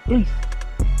being back. Peace.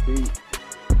 Peace.